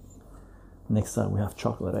 Next time we have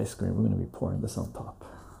chocolate ice cream, we're going to be pouring this on top.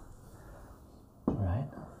 All right.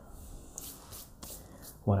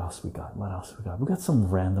 What else we got? What else we got? We got some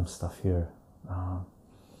random stuff here.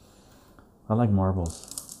 I like marbles.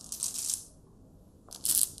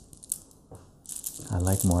 I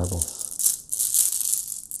like marbles.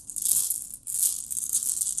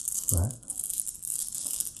 Right?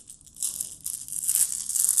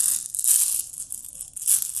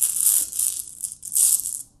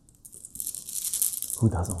 Who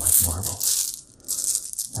doesn't like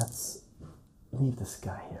marbles? Let's leave this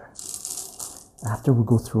guy here. After we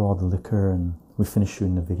go through all the liquor and we finish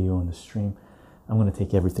shooting the video and the stream, I'm going to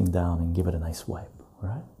take everything down and give it a nice wipe,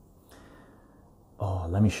 right? Oh,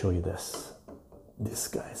 let me show you this. This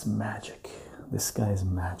guy's magic. This guy's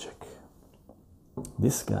magic.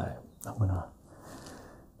 This guy, I'm going to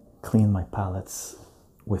clean my palettes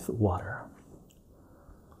with water.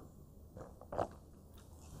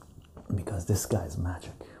 Because this guy's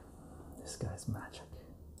magic. This guy's magic.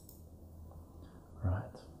 right?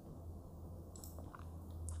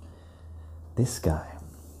 This guy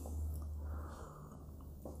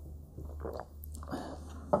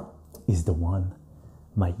is the one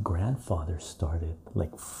my grandfather started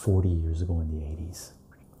like 40 years ago in the 80s,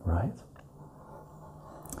 right?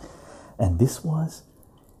 And this was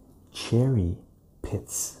cherry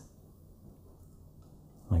pits.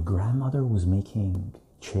 My grandmother was making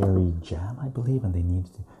cherry jam, I believe, and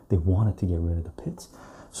they wanted to get rid of the pits.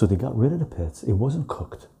 So they got rid of the pits. It wasn't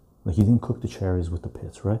cooked. Like, you didn't cook the cherries with the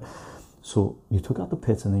pits, right? So you took out the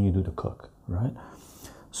pits and then you do the cook, right?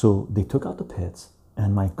 So they took out the pits,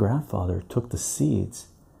 and my grandfather took the seeds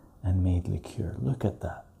and made liqueur. Look at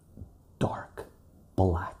that dark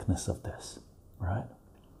blackness of this, right?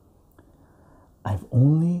 I've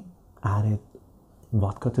only added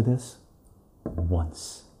vodka to this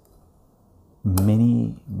once,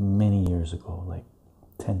 many years ago, like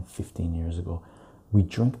 10-15 years ago. We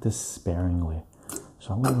drink this sparingly,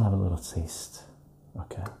 so I'm gonna have a little taste.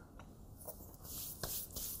 Okay,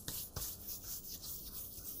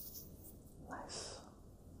 nice.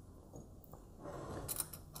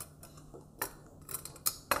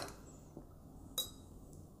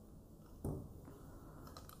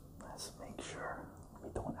 Let's make sure we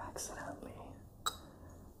don't accidentally.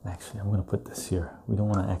 Actually, I'm going to put this here. We don't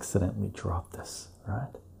want to accidentally drop this, right?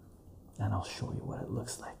 And I'll show you what it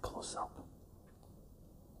looks like close up.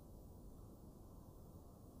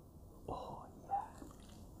 Oh, yeah.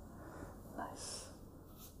 Nice.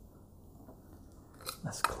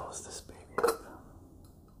 Let's close this baby up.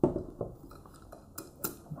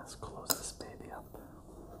 Let's close this baby up.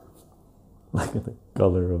 Look at the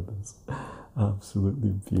color of this. Absolutely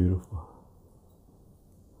beautiful.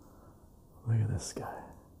 Look at this guy.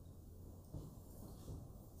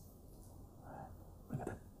 Look at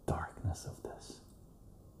the darkness of this.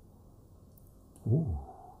 Ooh,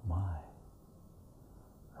 my.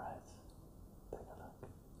 Right. Take a look.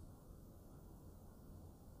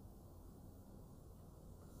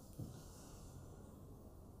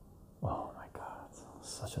 Oh my God.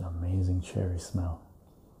 Such an amazing cherry smell.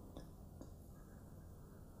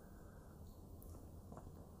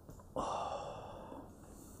 Oh.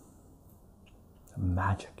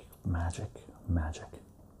 Magic, magic, magic.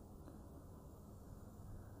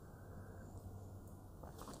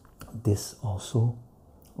 This also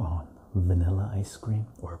on vanilla ice cream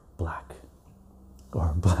or black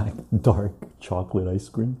dark chocolate ice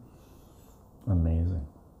cream. Amazing.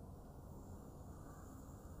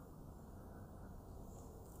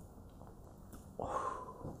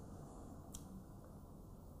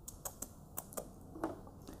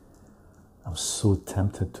 I'm so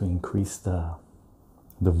tempted to increase the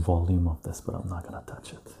volume of this, but I'm not gonna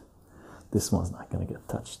touch it. This one's not gonna get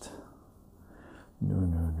touched. No,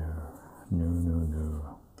 no, no, no, no,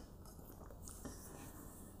 no.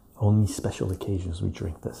 Only special occasions we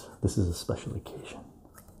drink this. This is a special occasion,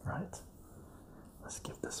 right? Let's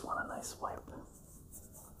give this one a nice wipe.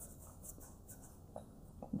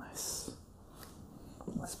 Nice.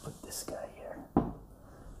 Let's put this guy here.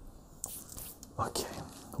 Okay,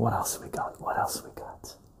 what else we got? What else we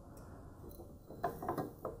got?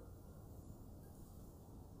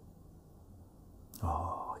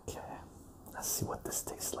 Oh, okay. Let's see what this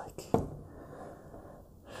tastes like.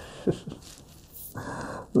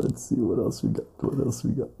 Let's see what else we got. What else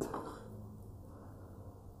we got?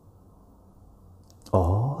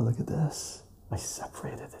 Oh, look at this. I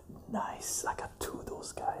separated it. Nice. I got two of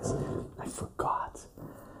those guys. I forgot.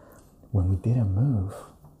 When we did a move,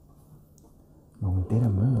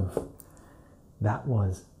 that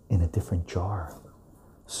was in a different jar.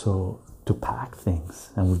 So to pack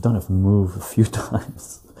things, and we've done a move a few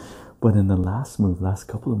times, but in the last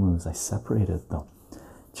couple of moves, I separated them.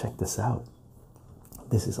 Check this out.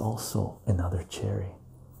 This is also another cherry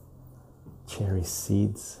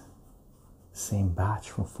seeds, same batch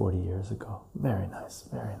from 40 years ago. Very nice,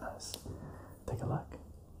 very nice. Take a look.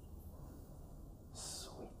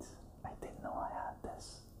 Sweet. I didn't know I had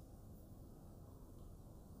this.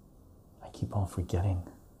 I keep on forgetting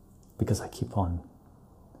because I keep on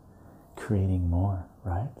creating more,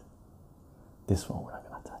 right? This one we're not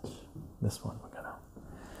gonna touch. This one we're gonna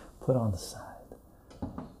put on the side.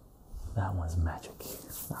 That one's magic.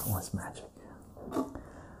 That one's magic.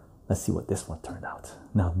 Let's see what this one turned out.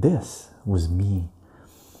 Now this was me.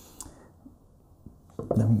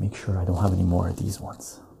 Let me make sure I don't have any more of these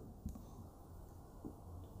ones.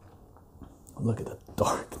 Look at the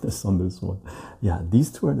darkness on this one. Yeah,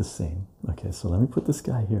 these two are the same. Okay, so let me put this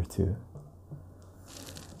guy here too.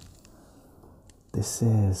 This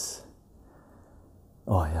is,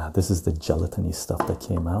 oh yeah, this is the gelatiny stuff that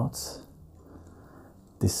came out.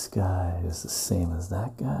 This guy is the same as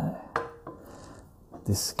that guy.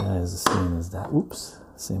 This guy is the same as that. Oops,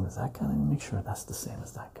 same as that guy. Let me make sure that's the same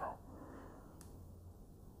as that guy.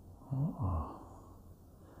 Oh,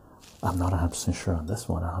 I'm not 100% sure on this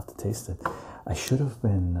one. I'll have to taste it. I should have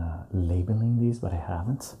been labeling these, but I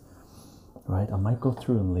haven't. Right? I might go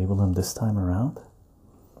through and label them this time around.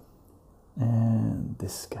 And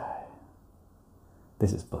this guy.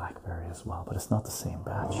 This is blackberry as well, but it's not the same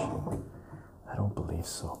batch. I don't believe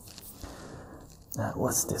so.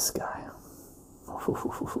 What's this guy?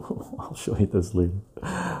 I'll show you this later.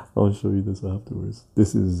 I'll show you this afterwards.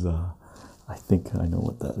 This is, I think I know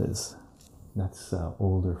what that is. That's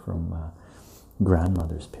older from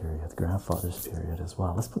grandmother's period, grandfather's period as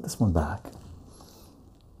well. Let's put this one back.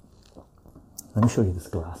 Let me show you this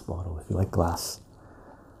glass bottle. If you like glass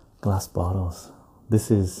bottles, this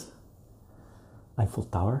is Eiffel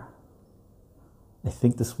Tower. I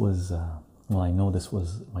think this was, well, I know this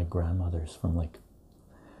was my grandmother's from like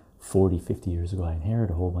 40-50 years ago. I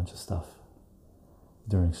inherited a whole bunch of stuff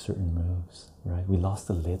during certain moves, right? We lost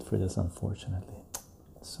the lid for this, unfortunately.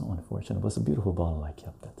 So unfortunate, but it's a beautiful bottle. I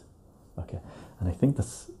kept it. Okay, and I think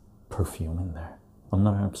that's perfume in there. I'm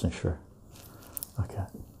not 100% sure. Okay,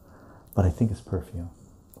 but I think it's perfume.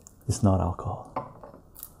 It's not alcohol.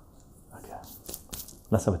 Okay,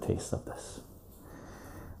 let's have a taste of this.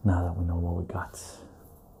 Now that we know what we got,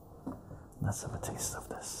 let's have a taste of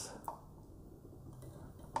this.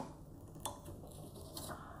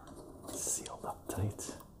 Sealed up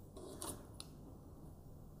tight.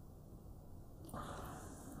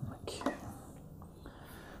 Okay,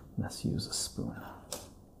 let's use a spoon.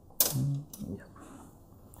 Yep.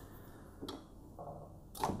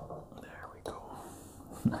 There we go.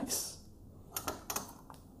 Nice.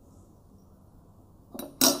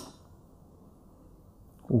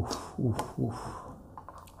 Oof, oof, oof.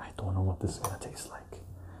 I don't know what this is gonna taste like,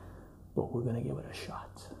 but we're gonna give it a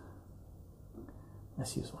shot.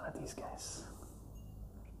 Let's use one of these guys.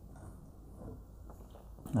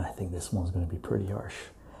 I think this one's gonna be pretty harsh.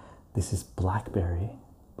 This is blackberry,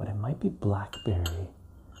 but it might be blackberry.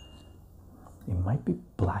 It might be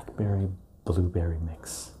blackberry blueberry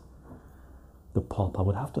mix. The pulp, I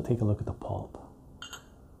would have to take a look at the pulp.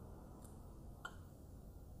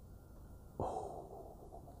 Oh,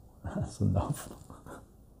 that's enough.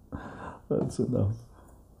 That's enough.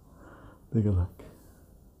 Take a look.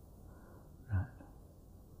 Right.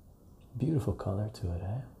 Beautiful color to it,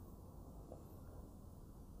 eh?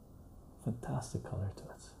 Fantastic color to it.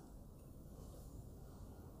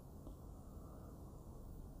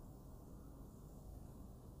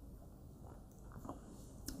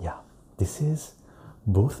 Yeah, this is,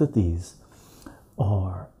 both of these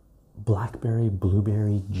are blackberry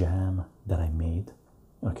blueberry jam that I made.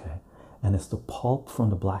 Okay, and it's the pulp from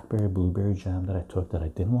the blackberry blueberry jam that I took that I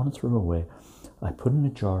didn't want to throw away. I put in a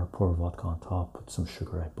jar, pour vodka on top, put some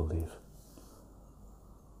sugar, I believe.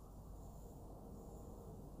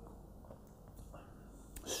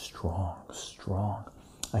 Strong, strong.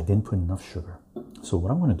 I didn't put enough sugar. So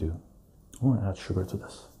what I'm going to do, I'm going to add sugar to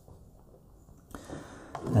this.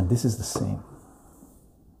 And this is the same.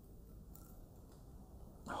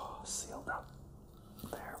 Oh, sealed up.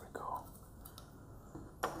 There we go.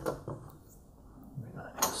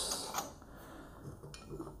 Nice.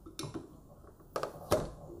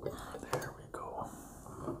 There we go.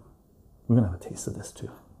 We're going to have a taste of this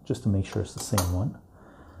too, just to make sure it's the same one.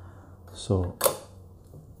 So,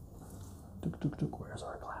 where's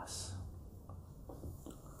our glass?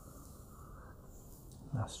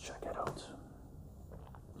 Let's check it out.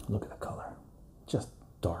 Look at the color, just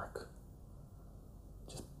dark,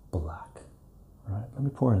 just black, right? Let me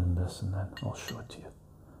pour it in this and then I'll show it to you.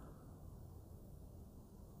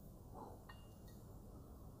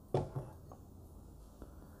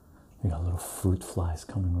 We got little fruit flies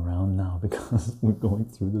coming around now because we're going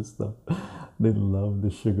through this stuff. They love the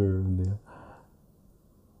sugar and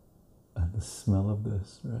the smell of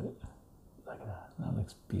this, right? Look at that, that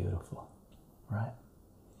looks beautiful, right?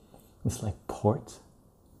 It's like port.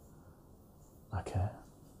 Okay.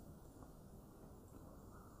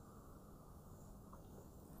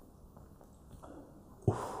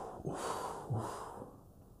 Oof, oof, oof.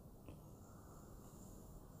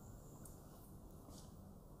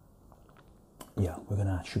 Yeah, we're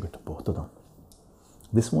gonna add sugar to both of them.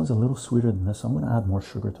 This one's a little sweeter than this. I'm gonna add more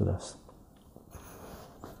sugar to this.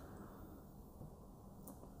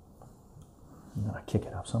 I'm gonna kick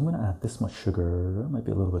it up. So I'm gonna add this much sugar. It might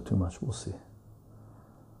be a little bit too much. We'll see.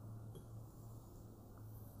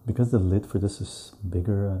 Because the lid for this is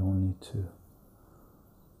bigger, I don't need to.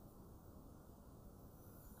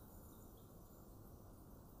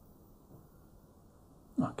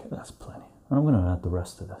 And I'm going to add the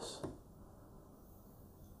rest of this.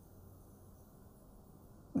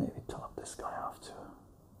 Maybe top this guy off too.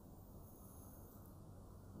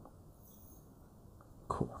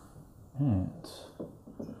 Cool. And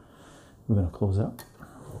we're going to close out.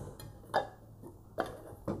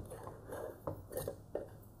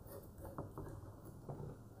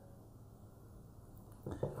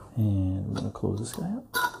 And we're going to close this guy up.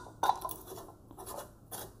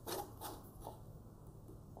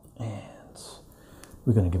 And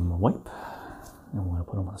we're going to give him a wipe. And we're going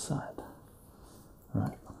to put him on the side. All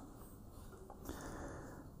right.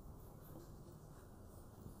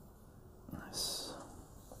 Nice.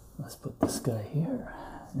 Let's put this guy here.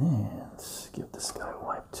 And give this guy a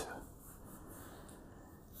wipe too.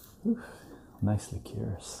 Oof. Nice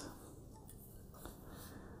liqueurs.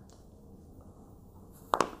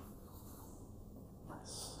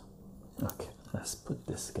 Okay, let's put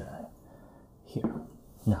this guy here.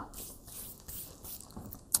 Now,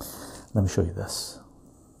 let me show you this.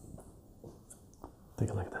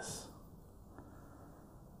 Take a look at this.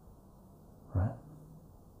 Right?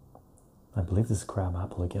 I believe this is crab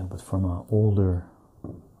apple again, but from an older.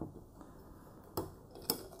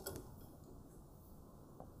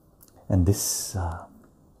 And this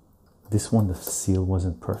one, the seal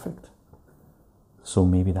wasn't perfect. So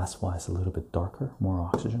maybe that's why it's a little bit darker, more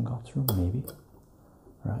oxygen got through, maybe,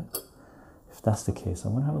 right? If that's the case,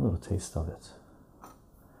 I'm gonna have a little taste of it.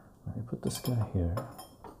 Let me put this guy here,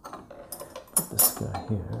 put this guy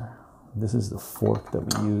here. This is the fork that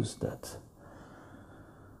we used that.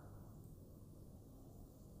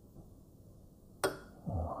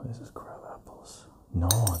 Oh, this is crab apples. No,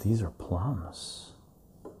 these are plums.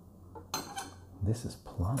 This is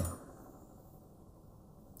plum.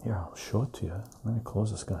 Here, I'll show it to you. Let me close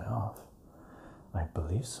this guy off. I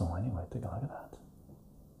believe so anyway. Take a look at that.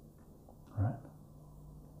 All right?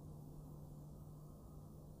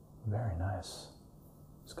 Very nice.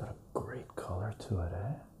 It's got a great color to it,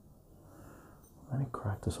 eh? Let me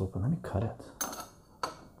crack this open. Let me cut it.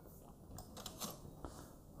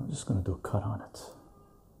 I'm just going to do a cut on it.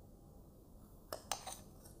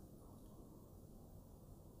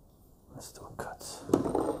 Let's do a cut.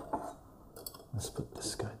 Let's put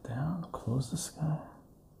this guy down, close this guy.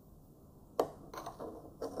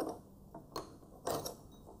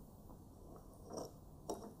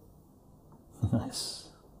 Nice.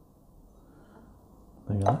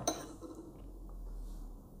 Look at that.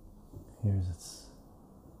 Here's its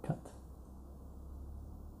cut.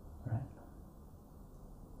 Right?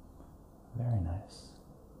 Very nice.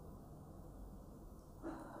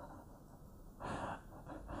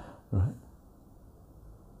 Right?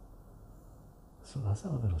 So let's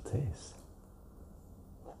have a little taste.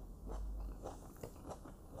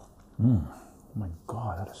 Oh my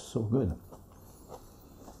God, that is so good.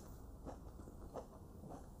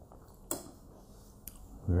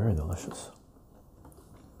 Very delicious.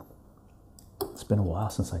 It's been a while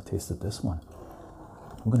since I tasted this one.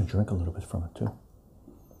 I'm going to drink a little bit from it too.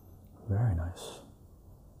 Very nice.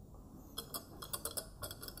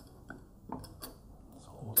 Let's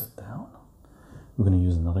hold it down. We're going to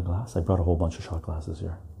use another glass. I brought a whole bunch of shot glasses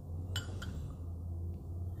here.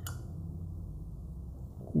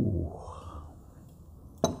 Ooh.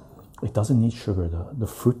 It doesn't need sugar. The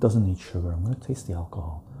fruit doesn't need sugar. I'm going to taste the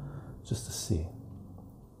alcohol just to see.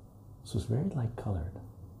 So it's very light colored,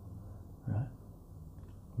 right?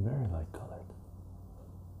 Very light colored.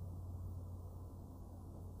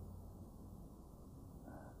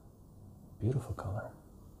 Beautiful color.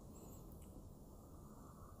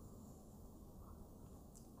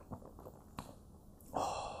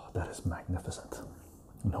 Oh, that is magnificent.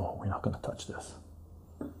 No, we're not going to touch this.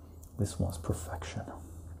 This one's perfection.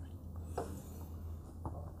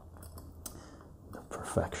 The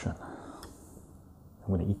perfection.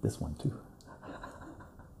 I'm going to eat this one too.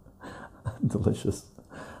 Delicious.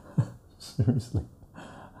 Seriously.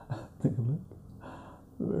 Take a look.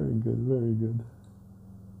 Very good, very good.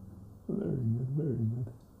 Very good, very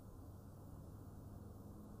good.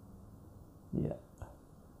 Yeah.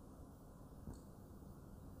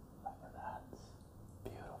 Look at that.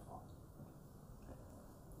 Beautiful.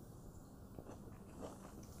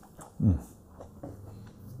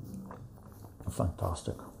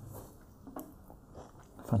 Fantastic.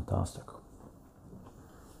 Fantastic.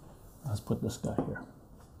 Let's put this guy here.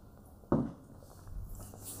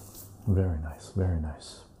 Very nice, very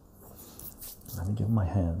nice. Let me give my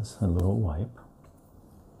hands a little wipe.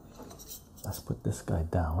 Let's put this guy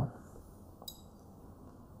down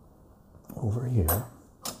over here.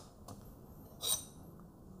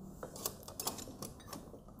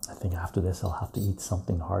 I think after this I'll have to eat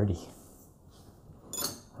something hearty,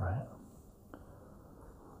 right?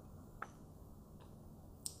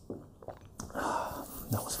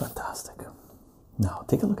 That was fantastic. Now,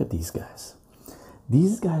 take a look at these guys.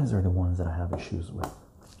 These guys are the ones that I have issues with.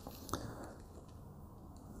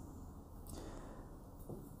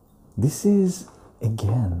 This is,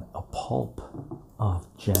 again, a pulp of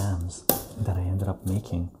jams that I ended up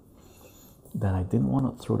making that I didn't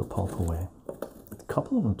want to throw the pulp away. A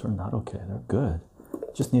couple of them turned out okay. They're good.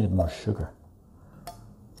 Just needed more sugar.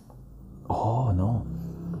 Oh, no.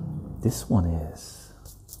 This one is...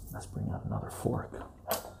 Let's bring out another fork.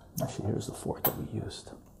 Actually, here's the fork that we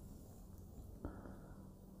used.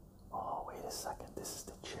 Oh, wait a second. This is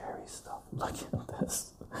the cherry stuff. Look at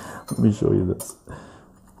this. Let me show you this.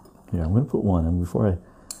 Here, I'm going to put one, and before I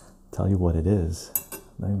tell you what it is,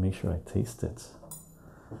 let me make sure I taste it.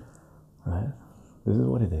 Right? This is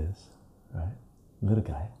what it is. Right? Little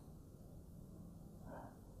guy.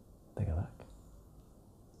 Take a look.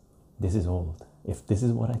 This is old. If this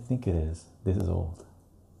is what I think it is, this is old.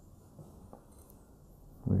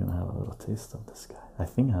 We're gonna have a little taste of this guy. I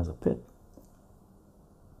think it has a pit.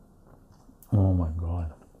 Oh my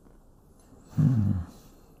god.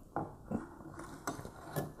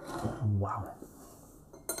 Wow.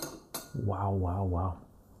 Wow, wow, wow.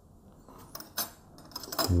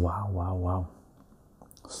 Wow, wow, wow.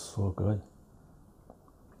 So good.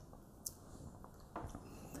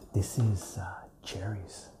 This is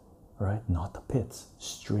cherries, right? Not the pits,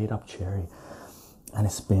 straight up cherry. And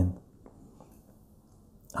it's been,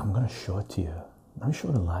 I'm gonna show it to you. Let me show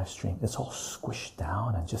the live stream. It's all squished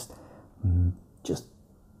down and just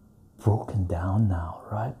broken down now,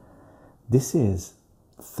 right? This is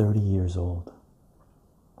 30 years old,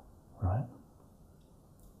 right?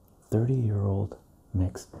 30-year-old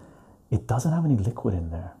mix. It doesn't have any liquid in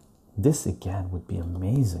there. This again would be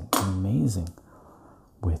amazing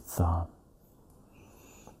with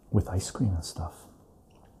ice cream and stuff.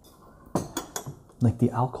 Like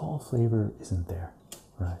the alcohol flavor isn't there,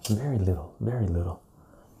 right? Very little, very little.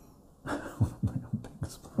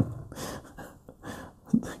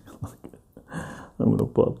 I'm gonna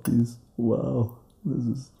pop these. Wow, this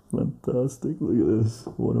is fantastic. Look at this.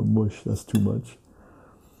 What a mush. That's too much.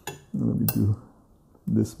 Let me do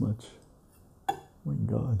this much. Oh my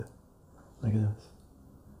god. Look at this.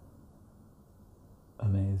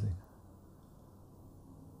 Amazing.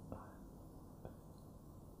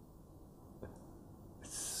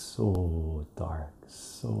 It's so dark,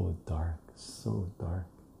 so dark, so dark.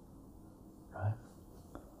 Right?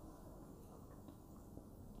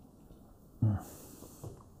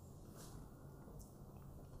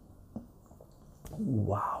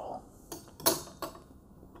 Wow.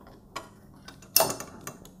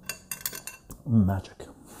 Magic.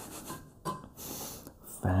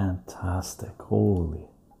 Fantastic. Holy.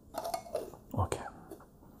 Okay.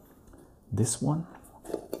 This one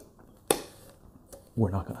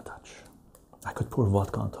we're not gonna touch. I could pour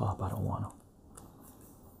vodka on top. I don't want to.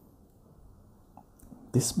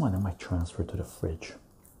 This one I might transfer to the fridge.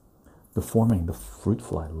 The fruit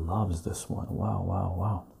fly loves this one. Wow, wow,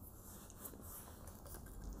 wow.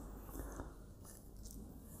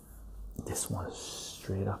 This one is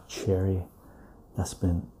straight up cherry that's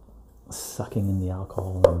been sucking in the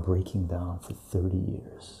alcohol and breaking down for 30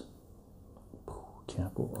 years.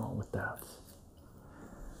 Can't go wrong with that.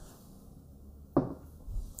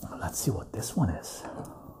 Let's see what this one is.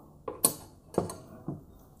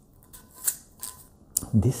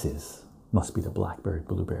 This must be the blackberry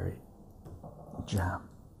blueberry jam.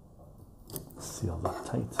 Sealed up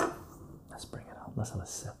tight. Let's bring it out. Let's have a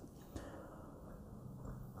sip.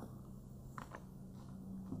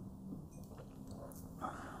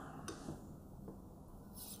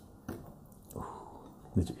 Ooh,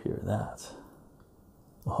 did you hear that?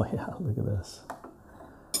 Oh yeah, look at this.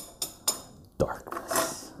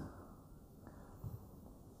 Darkness.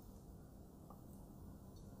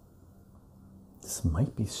 This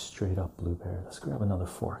might be straight up blueberry. Let's grab another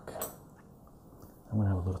fork. I'm gonna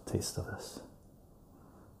have a little taste of this.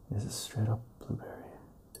 This is straight up blueberry.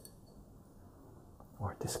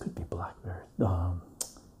 Or this could be blackberry,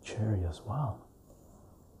 cherry as well.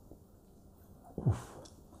 Oof.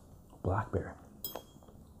 Blackberry.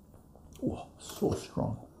 Oh, so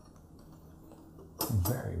strong.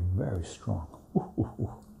 Very, very strong. Ooh, ooh,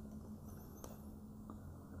 ooh.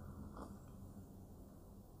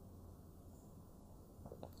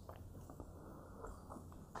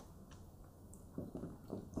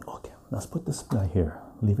 Okay, let's put this guy here.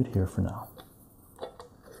 Leave it here for now.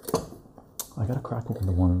 I gotta crack open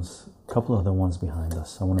the ones, a couple of the ones behind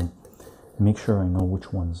us. I want to make sure I know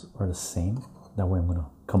which ones are the same. That way I'm gonna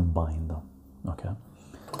combine them. Okay.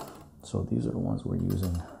 So these are the ones we're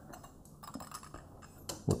using.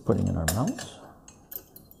 We're putting in our mouth.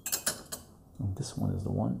 And this one is the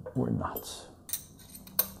one we're not.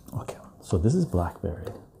 Okay, so this is blackberry.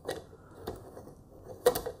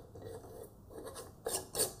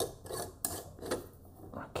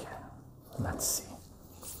 Okay, let's see.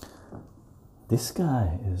 This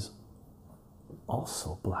guy is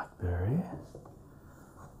also blackberry.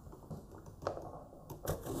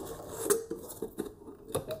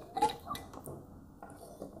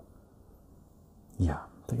 Yeah,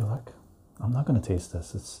 take a look. I'm not going to taste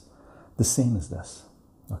this. It's the same as this.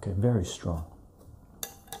 Okay, very strong.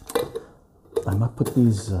 I might put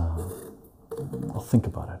these, I'll think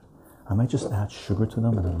about it. I might just add sugar to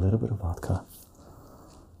them and a little bit of vodka.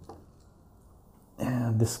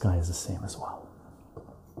 And this guy is the same as well.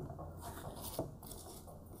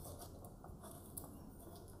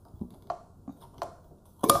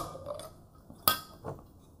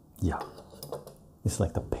 Yeah, it's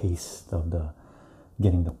like the paste of the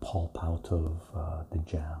getting the pulp out of the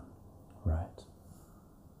jam, right?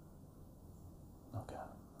 Okay,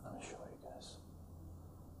 let me show you guys.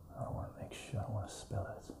 I don't want to make sure, I don't want to spill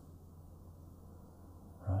it,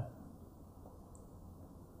 right?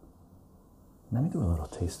 Let me do a little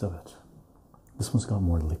taste of it. This one's got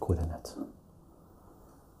more liquid in it,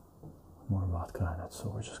 more vodka in it, so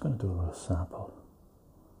we're just going to do a little sample.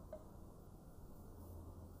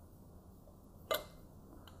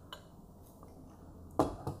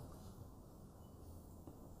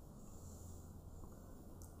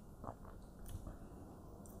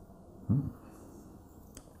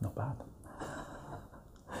 Not bad.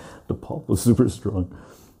 The pulp was super strong,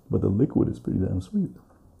 but the liquid is pretty damn sweet.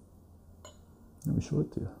 Let me show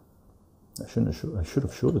it to you. I should have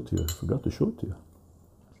showed it to you. I forgot to show it to you.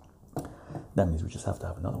 That means we just have to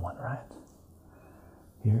have another one, right?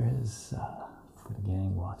 Here is for the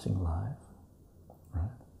gang watching live, right?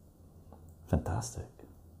 Fantastic,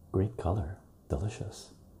 great color,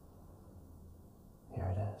 delicious. Here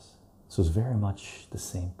it is. So it's very much the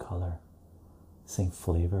same color, same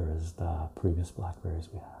flavor as the previous blackberries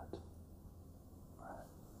we had. Right.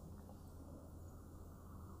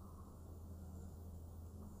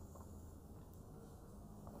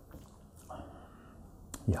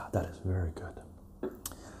 Yeah, that is very good.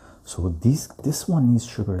 So this one needs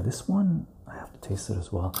sugar. This one I have to taste it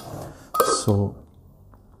as well. So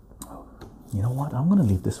you know what? I'm gonna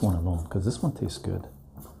leave this one alone because this one tastes good,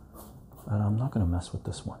 and I'm not gonna mess with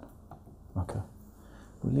this one. Okay,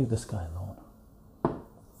 we leave this guy alone,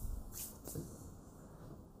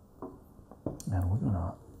 and we're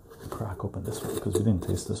gonna crack open this one because we didn't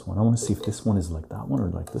taste this one. I want to see if this one is like that one or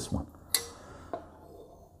like this one.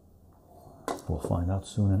 We'll find out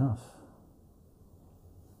soon enough.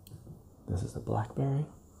 This is the blackberry.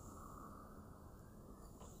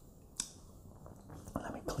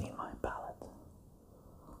 Let me clean my palate.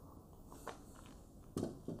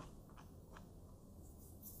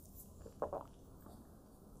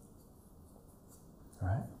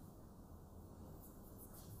 Right?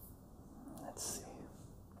 Let's see.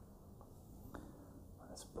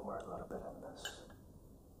 Let's pour a little bit in this.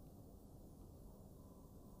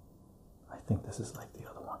 I think this is like the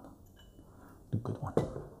other one, the good one.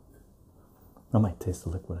 I might taste the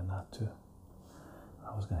liquid in that too.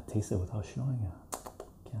 I was gonna taste it without showing you.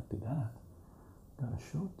 Can't do that. Gotta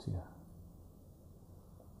show it to you.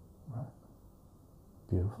 Right?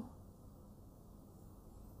 Beautiful.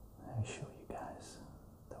 Let me show you guys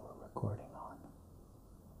that we're recording on.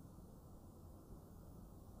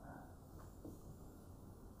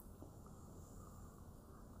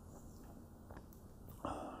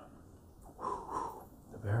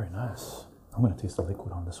 Very nice. I'm going to taste the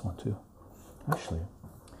liquid on this one too. Actually,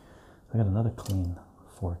 I got another clean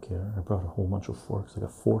fork here. I brought a whole bunch of forks. I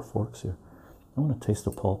got 4 forks here. I'm going to taste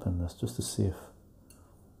the pulp in this just to see if...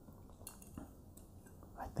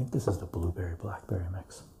 I think this is the blueberry blackberry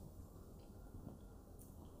mix.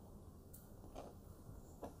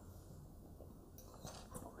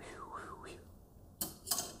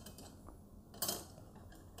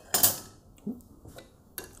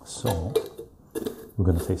 So we're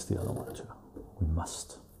going to taste the other one too. We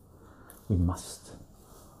must. We must.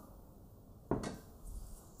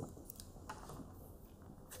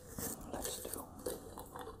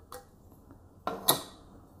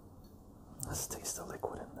 Let's taste the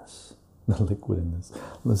liquid in this. The liquid in this.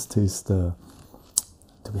 Let's taste the...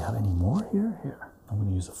 Do we have any more here? Here. I'm going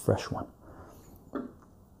to use a fresh one.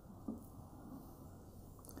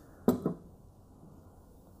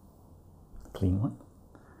 Clean one.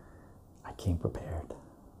 I came prepared.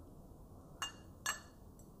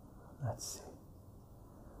 Let's see.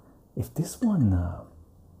 If this one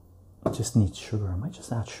just needs sugar, I might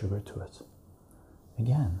just add sugar to it.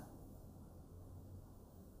 Again.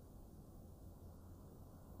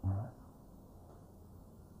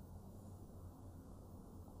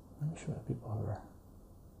 sure that people are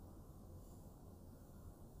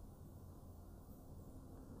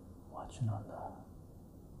watching on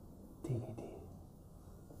the DVD.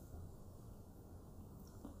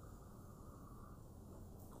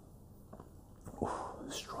 Ooh,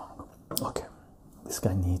 strong. Okay, this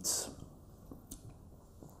guy needs.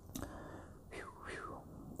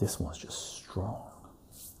 This one's just strong.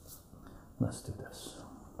 Let's do this.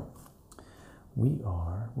 We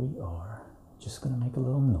are just gonna make a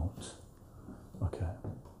little note, okay?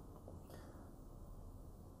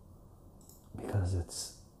 Because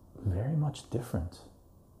it's very much different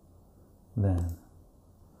than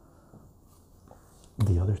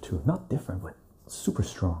the other two. Not different, but super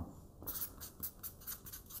strong.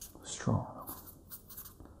 Strong.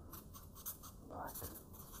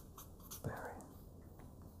 Blackberry.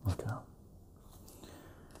 Okay.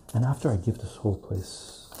 And after I give this whole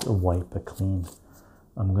place a wipe, a clean,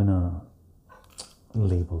 I'm gonna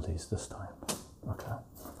label these this time. Okay.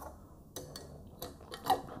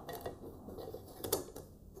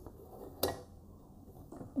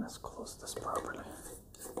 Let's close this properly.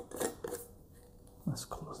 Let's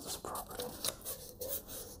close this properly.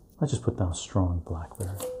 I just put down strong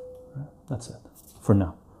blackberry. Right? That's it for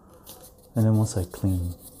now. And then once I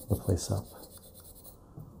clean the place up,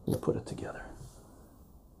 we'll put it together.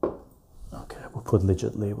 Okay, we'll put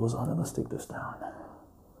legit labels on it. Let's take this down.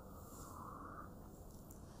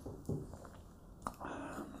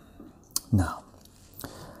 Now,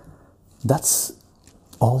 that's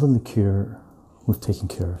all the liqueur we've taken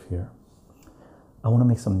care of here. I want to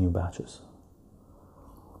make some new batches.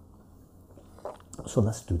 So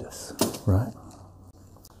let's do this, right?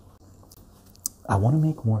 I want to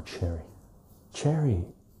make more cherry. Cherry,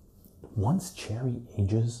 once cherry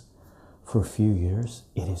ages for a few years,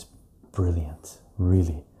 it is brilliant,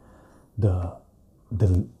 really. The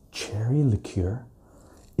cherry liqueur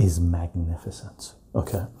is magnificent.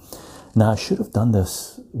 Okay, now I should have done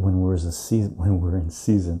this when we're in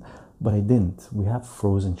season, but I didn't. We have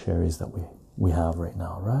frozen cherries that we have right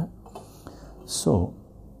now, right? So,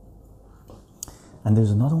 and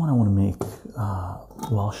there's another one I want to make.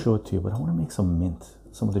 Well, I'll show it to you, but I want to make some mint,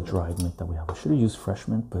 some of the dried mint that we have. I should have used fresh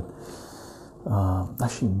mint, but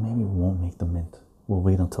actually maybe we won't make the mint. We'll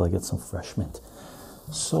wait until I get some fresh mint.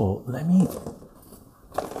 So let me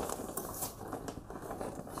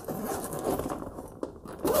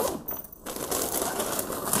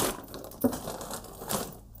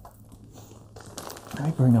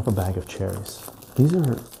bring up a bag of cherries. These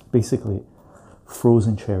are basically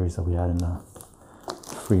frozen cherries that we had in the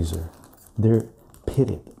freezer. They're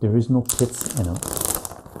pitted. There is no pits in them.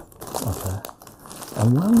 Okay.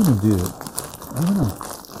 And what I'm gonna do, I'm gonna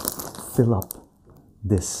fill up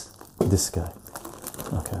this guy.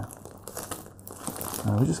 Okay.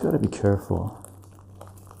 Now we just gotta be careful.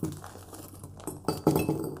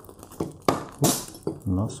 Oop,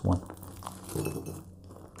 lost one.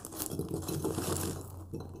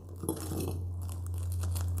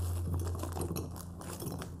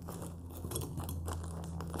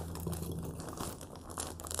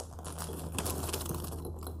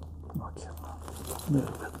 A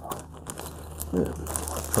little bit more. A little bit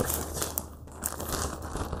more. Perfect.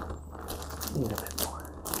 A little bit more.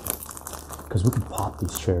 Because we can pop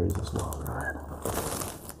these cherries as well, right?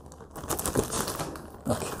 Good.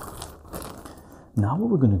 Okay. Now what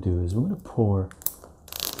we're going to do is we're going to pour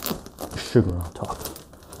sugar on top.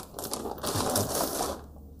 Okay.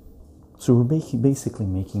 So we're basically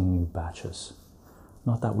making new batches.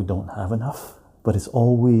 Not that we don't have enough, but it's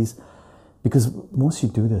always, because once you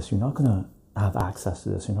do this, you're not going to have access to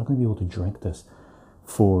this. You're not going to be able to drink this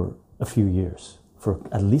for a few years, for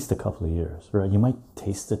at least a couple of years, right? You might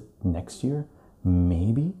taste it next year,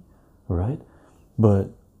 maybe, right? But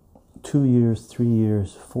 2 years, 3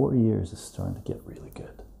 years, 4 years is starting to get really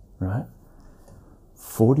good, right?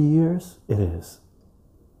 40 years, it is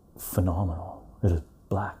phenomenal. It is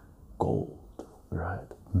black gold, right?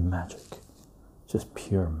 Magic, just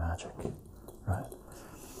pure magic, right?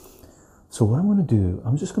 So what I'm going to do,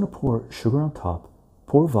 I'm just going to pour sugar on top,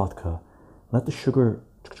 pour vodka, let the sugar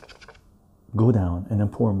go down, and then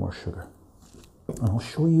pour more sugar. And I'll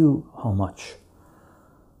show you how much.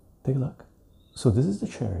 Take a look. So this is the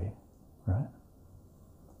cherry, right?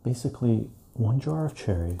 Basically, 1 jar of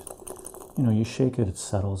cherries. You know, you shake it, it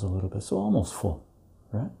settles a little bit, so almost full,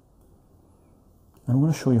 right? And I'm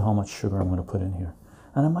going to show you how much sugar I'm going to put in here.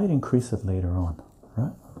 And I might increase it later on,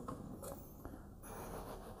 right?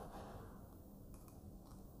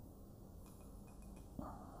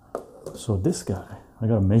 So this guy, I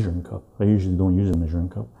got a measuring cup. I usually don't use a measuring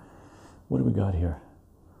cup. What do we got here?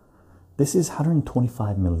 This is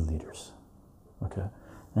 125 milliliters. Okay.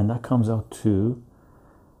 and that comes out to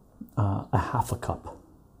a half a cup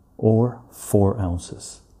or 4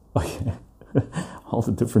 ounces. Okay, all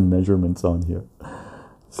the different measurements on here.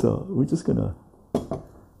 So we're just gonna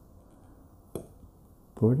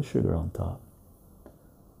pour the sugar on top.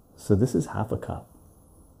 So this is half a cup.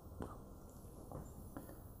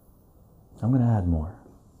 I'm gonna add more.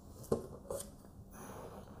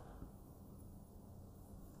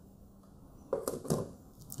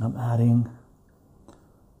 I'm adding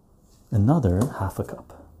another half a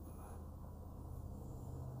cup.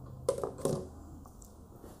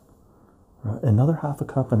 Right, another half a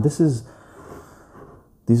cup, and these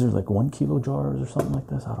are like 1 kilo jars or something like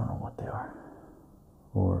this. I don't know what they are,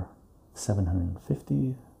 or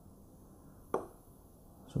 750.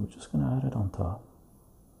 So we're just gonna add it on top.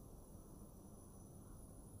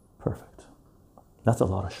 Perfect. That's a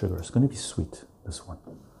lot of sugar. It's gonna be sweet, this one.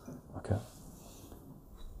 Okay.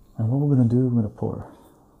 And what we're gonna do, we're gonna pour.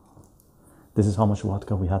 This is how much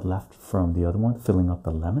vodka we had left from the other one, filling up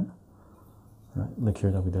the lemon, right?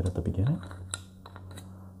 Liqueur that we did at the beginning.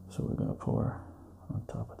 So we're gonna pour on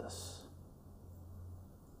top of this.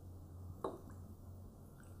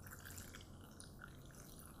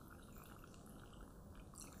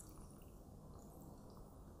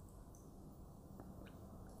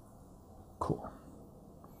 Cool.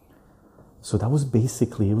 So that was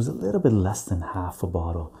basically, it was a little bit less than half a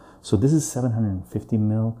bottle. So this is 750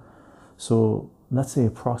 ml. So let's say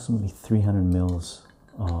approximately 300 mils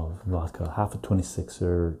of vodka, half a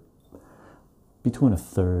 26er, between a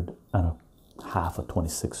third and a half a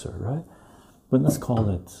 26er, right? But let's call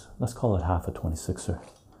it half a 26er.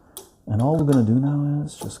 And all we're gonna do now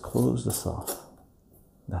is just close this off.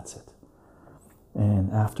 That's it.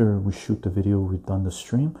 And after we shoot the video, we've done the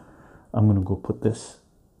stream, I'm gonna go put this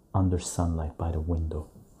under sunlight by the window.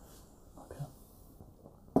 Okay.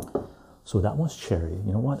 So that one's cherry.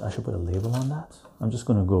 You know what? I should put a label on that. I'm just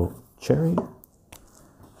gonna go cherry.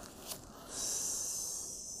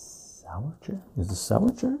 Sour cherry? Is this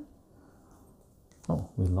sour cherry? Oh,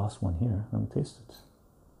 we lost one here. Let me taste it.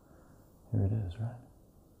 Here it is, right?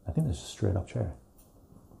 I think this is straight up cherry.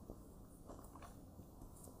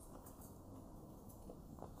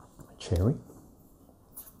 Cherry.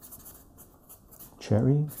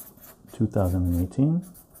 Cherry 2018.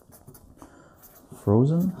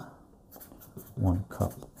 Frozen. 1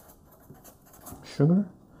 cup sugar.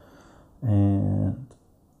 And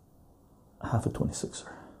half a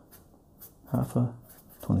 26er. Half a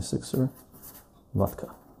 26er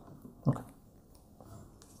vodka. Okay.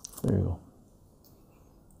 There you go.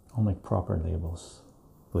 I'll make proper labels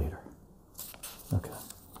later. Okay.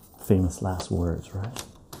 Famous last words, right?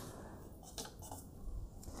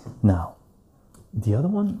 Now, the other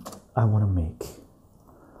one I want to make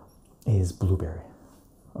is blueberry.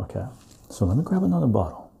 Okay. So let me grab another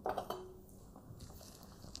bottle.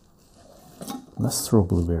 Let's throw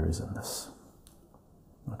blueberries in this.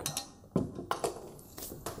 Okay.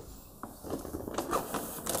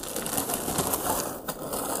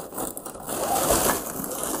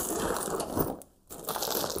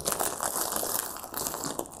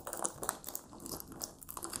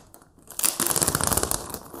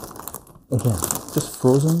 Again, just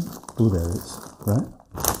frozen blueberries, right?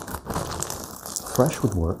 Fresh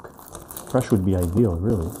would work. Fresh would be ideal,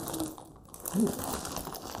 really. Ooh.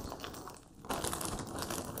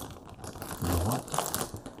 You know what?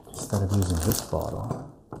 Instead of using this bottle,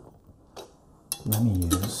 let me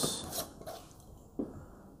use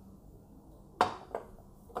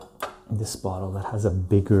this bottle that has a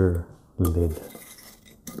bigger lid.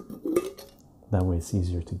 That way it's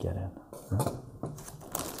easier to get in, right?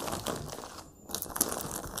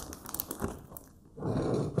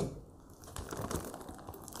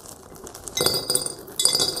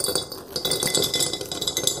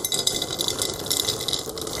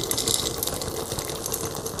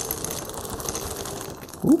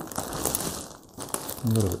 A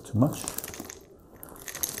little bit too much.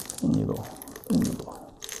 In you go. In you go.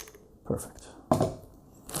 Perfect.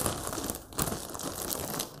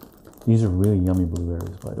 These are really yummy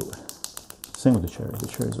blueberries, by the way. Same with the cherries. The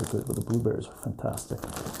cherries are good, but the blueberries are fantastic.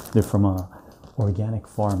 They're from a organic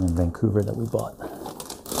farm in Vancouver that we bought.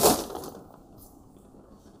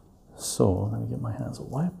 So let me get my hands a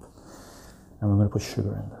wipe, and we're going to put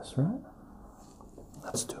sugar in this, right?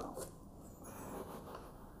 Let's do it.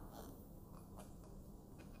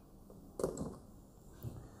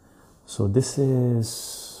 So this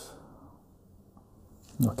is,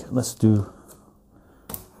 okay, let's do,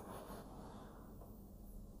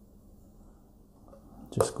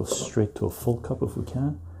 just go straight to a full cup if we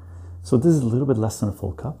can. So this is a little bit less than a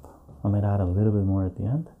full cup. I might add a little bit more at the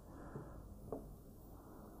end.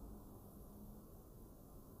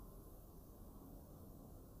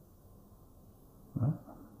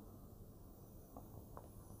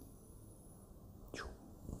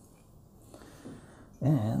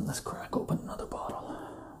 And let's crack open another bottle.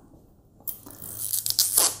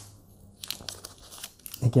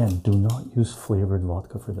 Again, do not use flavored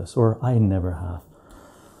vodka for this, or I never have.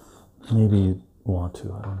 Maybe you want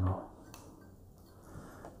to, I don't know.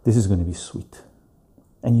 This is going to be sweet.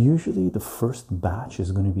 And usually the first batch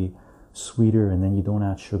is going to be sweeter, and then you don't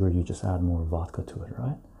add sugar, you just add more vodka to it,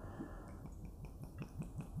 right?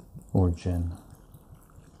 Or gin.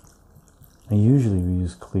 And usually we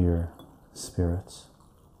use clear spirits.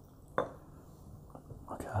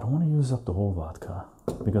 Okay, I don't want to use up the whole vodka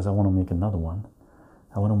because I want to make another one.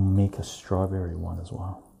 I want to make a strawberry one as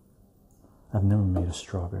well. I've never made a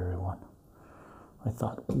strawberry one. I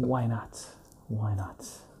thought, why not? Why not?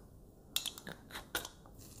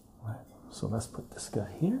 Right, so let's put this guy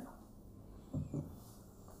here.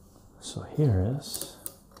 So here is,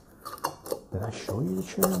 did I show you the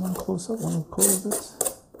cherry one close up when we close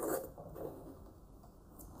this?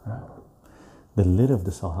 Right. The lid of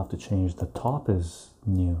this I'll have to change. The top is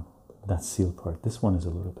new, that seal part. This one is a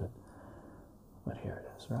little bit, but here it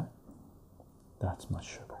is, right? That's much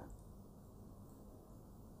sugar.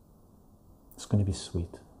 It's going to be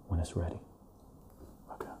sweet when it's ready.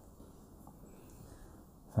 Okay.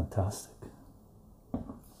 Fantastic.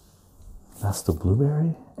 That's the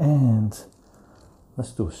blueberry, and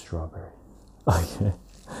let's do a strawberry. Okay,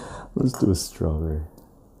 let's do a strawberry.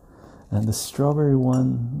 And the strawberry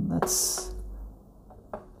one, that's,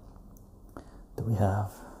 do we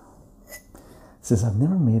have, since I've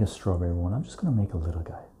never made a strawberry one, I'm just gonna make a little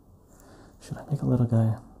guy. Should I make a little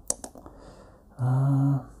guy?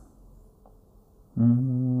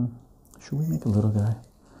 Should we make a little guy?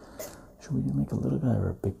 Should we make a little guy or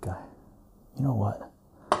a big guy? You know what?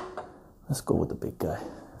 Let's go with the big guy.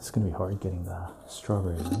 It's gonna be hard getting the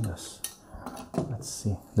strawberries in this. Let's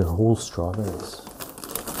see. They're whole strawberries.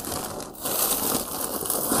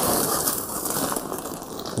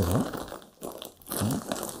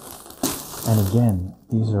 And again,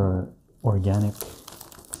 these are organic,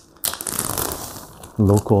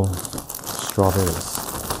 local strawberries,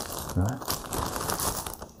 right?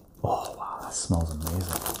 Oh wow, that smells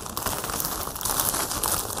amazing.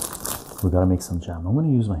 We gotta make some jam. I'm gonna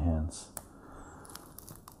use my hands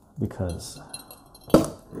because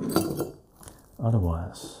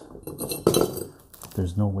otherwise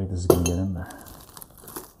there's no way this is gonna get in there.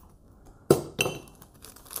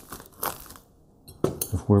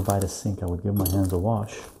 If we're by the sink, I would give my hands a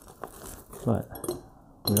wash, but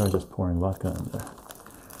we are just pouring vodka in there.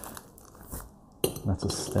 That's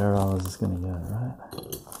as sterile as it's gonna get, right?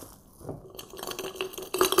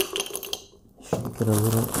 Shake it a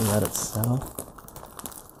little, let it settle.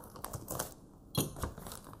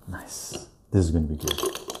 Nice. This is gonna be good.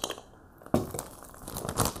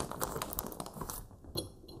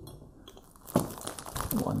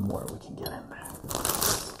 One more we can get in there.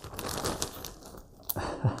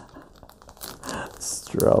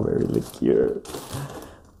 Strawberry liqueur.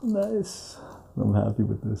 Nice. I'm happy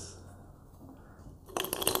with this.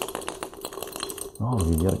 Oh,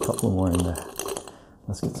 we get a couple more in there.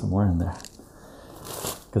 Let's get some more in there.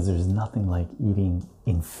 Because there's nothing like eating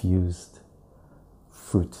infused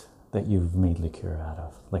fruit that you've made liqueur out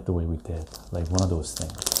of, like the way we did. Like one of those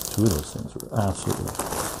things. Two of those things were absolutely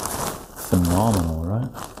phenomenal,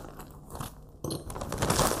 right?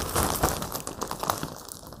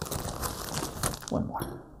 One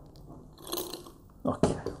more.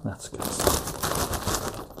 Okay, that's good.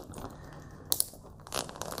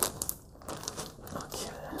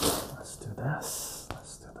 Okay, let's do this.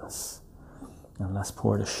 Let's do this. And let's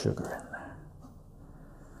pour the sugar in there.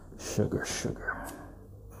 Sugar, sugar.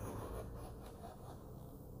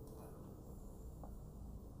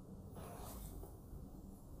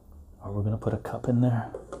 Are we going to put a cup in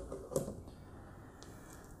there?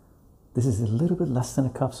 This is a little bit less than a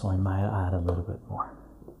cup, so I might add a little bit more.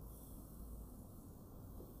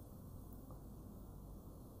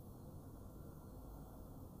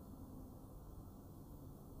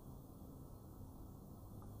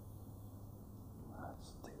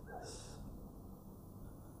 Let's do this.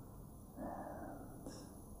 And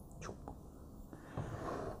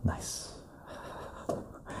nice.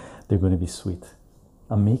 They're going to be sweet.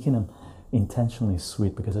 I'm making them intentionally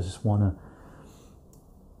sweet because I just want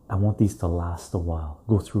these to last a while,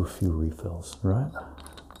 go through a few refills, right?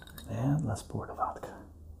 And let's pour the vodka.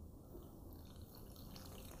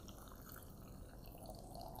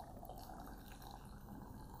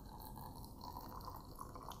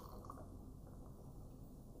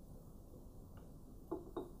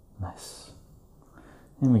 Nice.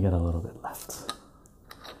 And we got a little bit left,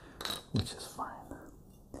 which is fine.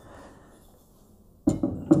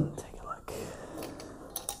 Take a look.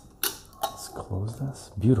 Let's close close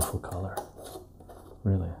this. Beautiful color,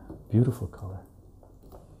 really beautiful color.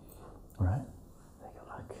 Right? Take a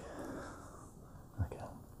look. Okay.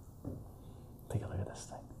 Take a look at this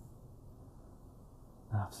thing.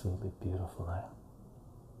 Absolutely beautiful, eh?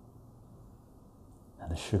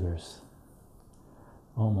 And the sugar's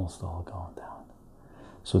almost all gone down.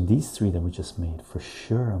 So these three that we just made, for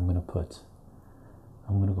sure, I'm gonna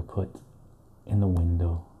go put in the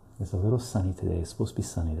window. It's a little sunny today. It's supposed to be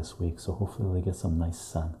sunny this week, so hopefully we'll get some nice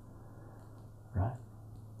sun. Right?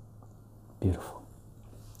 Beautiful.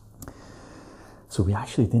 So we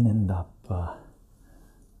actually didn't end up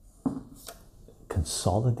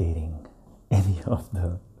consolidating any of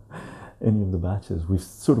the batches. We've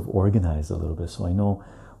sort of organized a little bit, so I know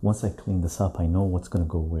once I clean this up, I know what's going to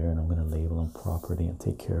go where, and I'm going to label them properly and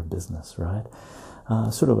take care of business, right?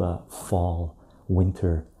 Sort of a fall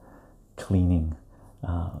winter cleaning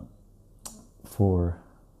for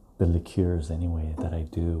the liqueurs anyway, that I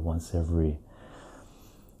do once every,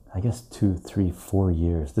 I guess, 2, 3, 4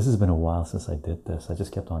 years. This has been a while since I did this. I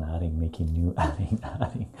just kept on adding, making new,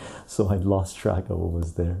 adding, so I lost track of what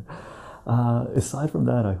was there. Aside from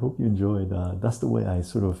that, I hope you enjoyed. That's the way I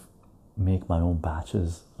sort of make my own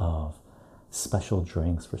batches of special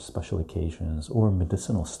drinks for special occasions, or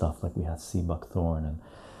medicinal stuff like we had sea buckthorn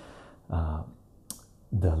and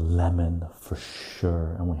the lemon for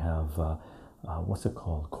sure, and we have what's it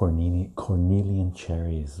called, cornelian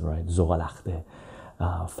cherries, right? Zoalachte.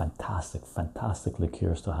 Fantastic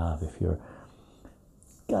liqueurs to have if you're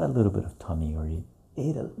got a little bit of tummy, or you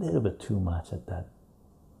ate a little bit too much at that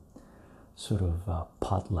sort of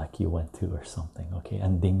potluck you went to or something. Okay,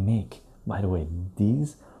 and they make, by the way,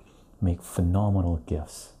 these make phenomenal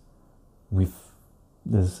gifts.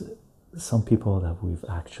 There's some people that we've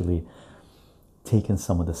actually taken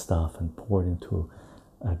some of the stuff and poured into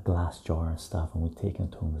a glass jar and stuff, and we take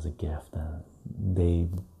it to them as a gift, and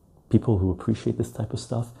people who appreciate this type of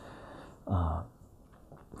stuff,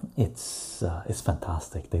 it's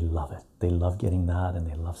fantastic. They love it. They love getting that, and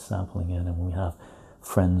they love sampling it. And when we have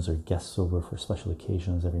friends or guests over for special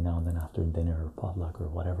occasions every now and then after dinner or potluck or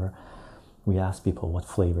whatever, we ask people, what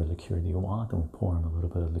flavor liqueur do you want, and we pour them a little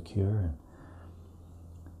bit of liqueur and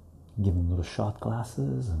give them little shot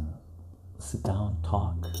glasses and sit down,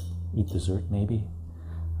 talk, eat dessert maybe,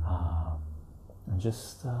 and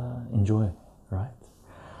just enjoy, right?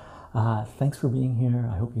 Thanks for being here.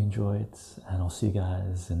 I hope you enjoyed, and I'll see you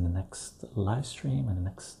guys in the next live stream and the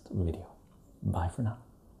next video. Bye for now.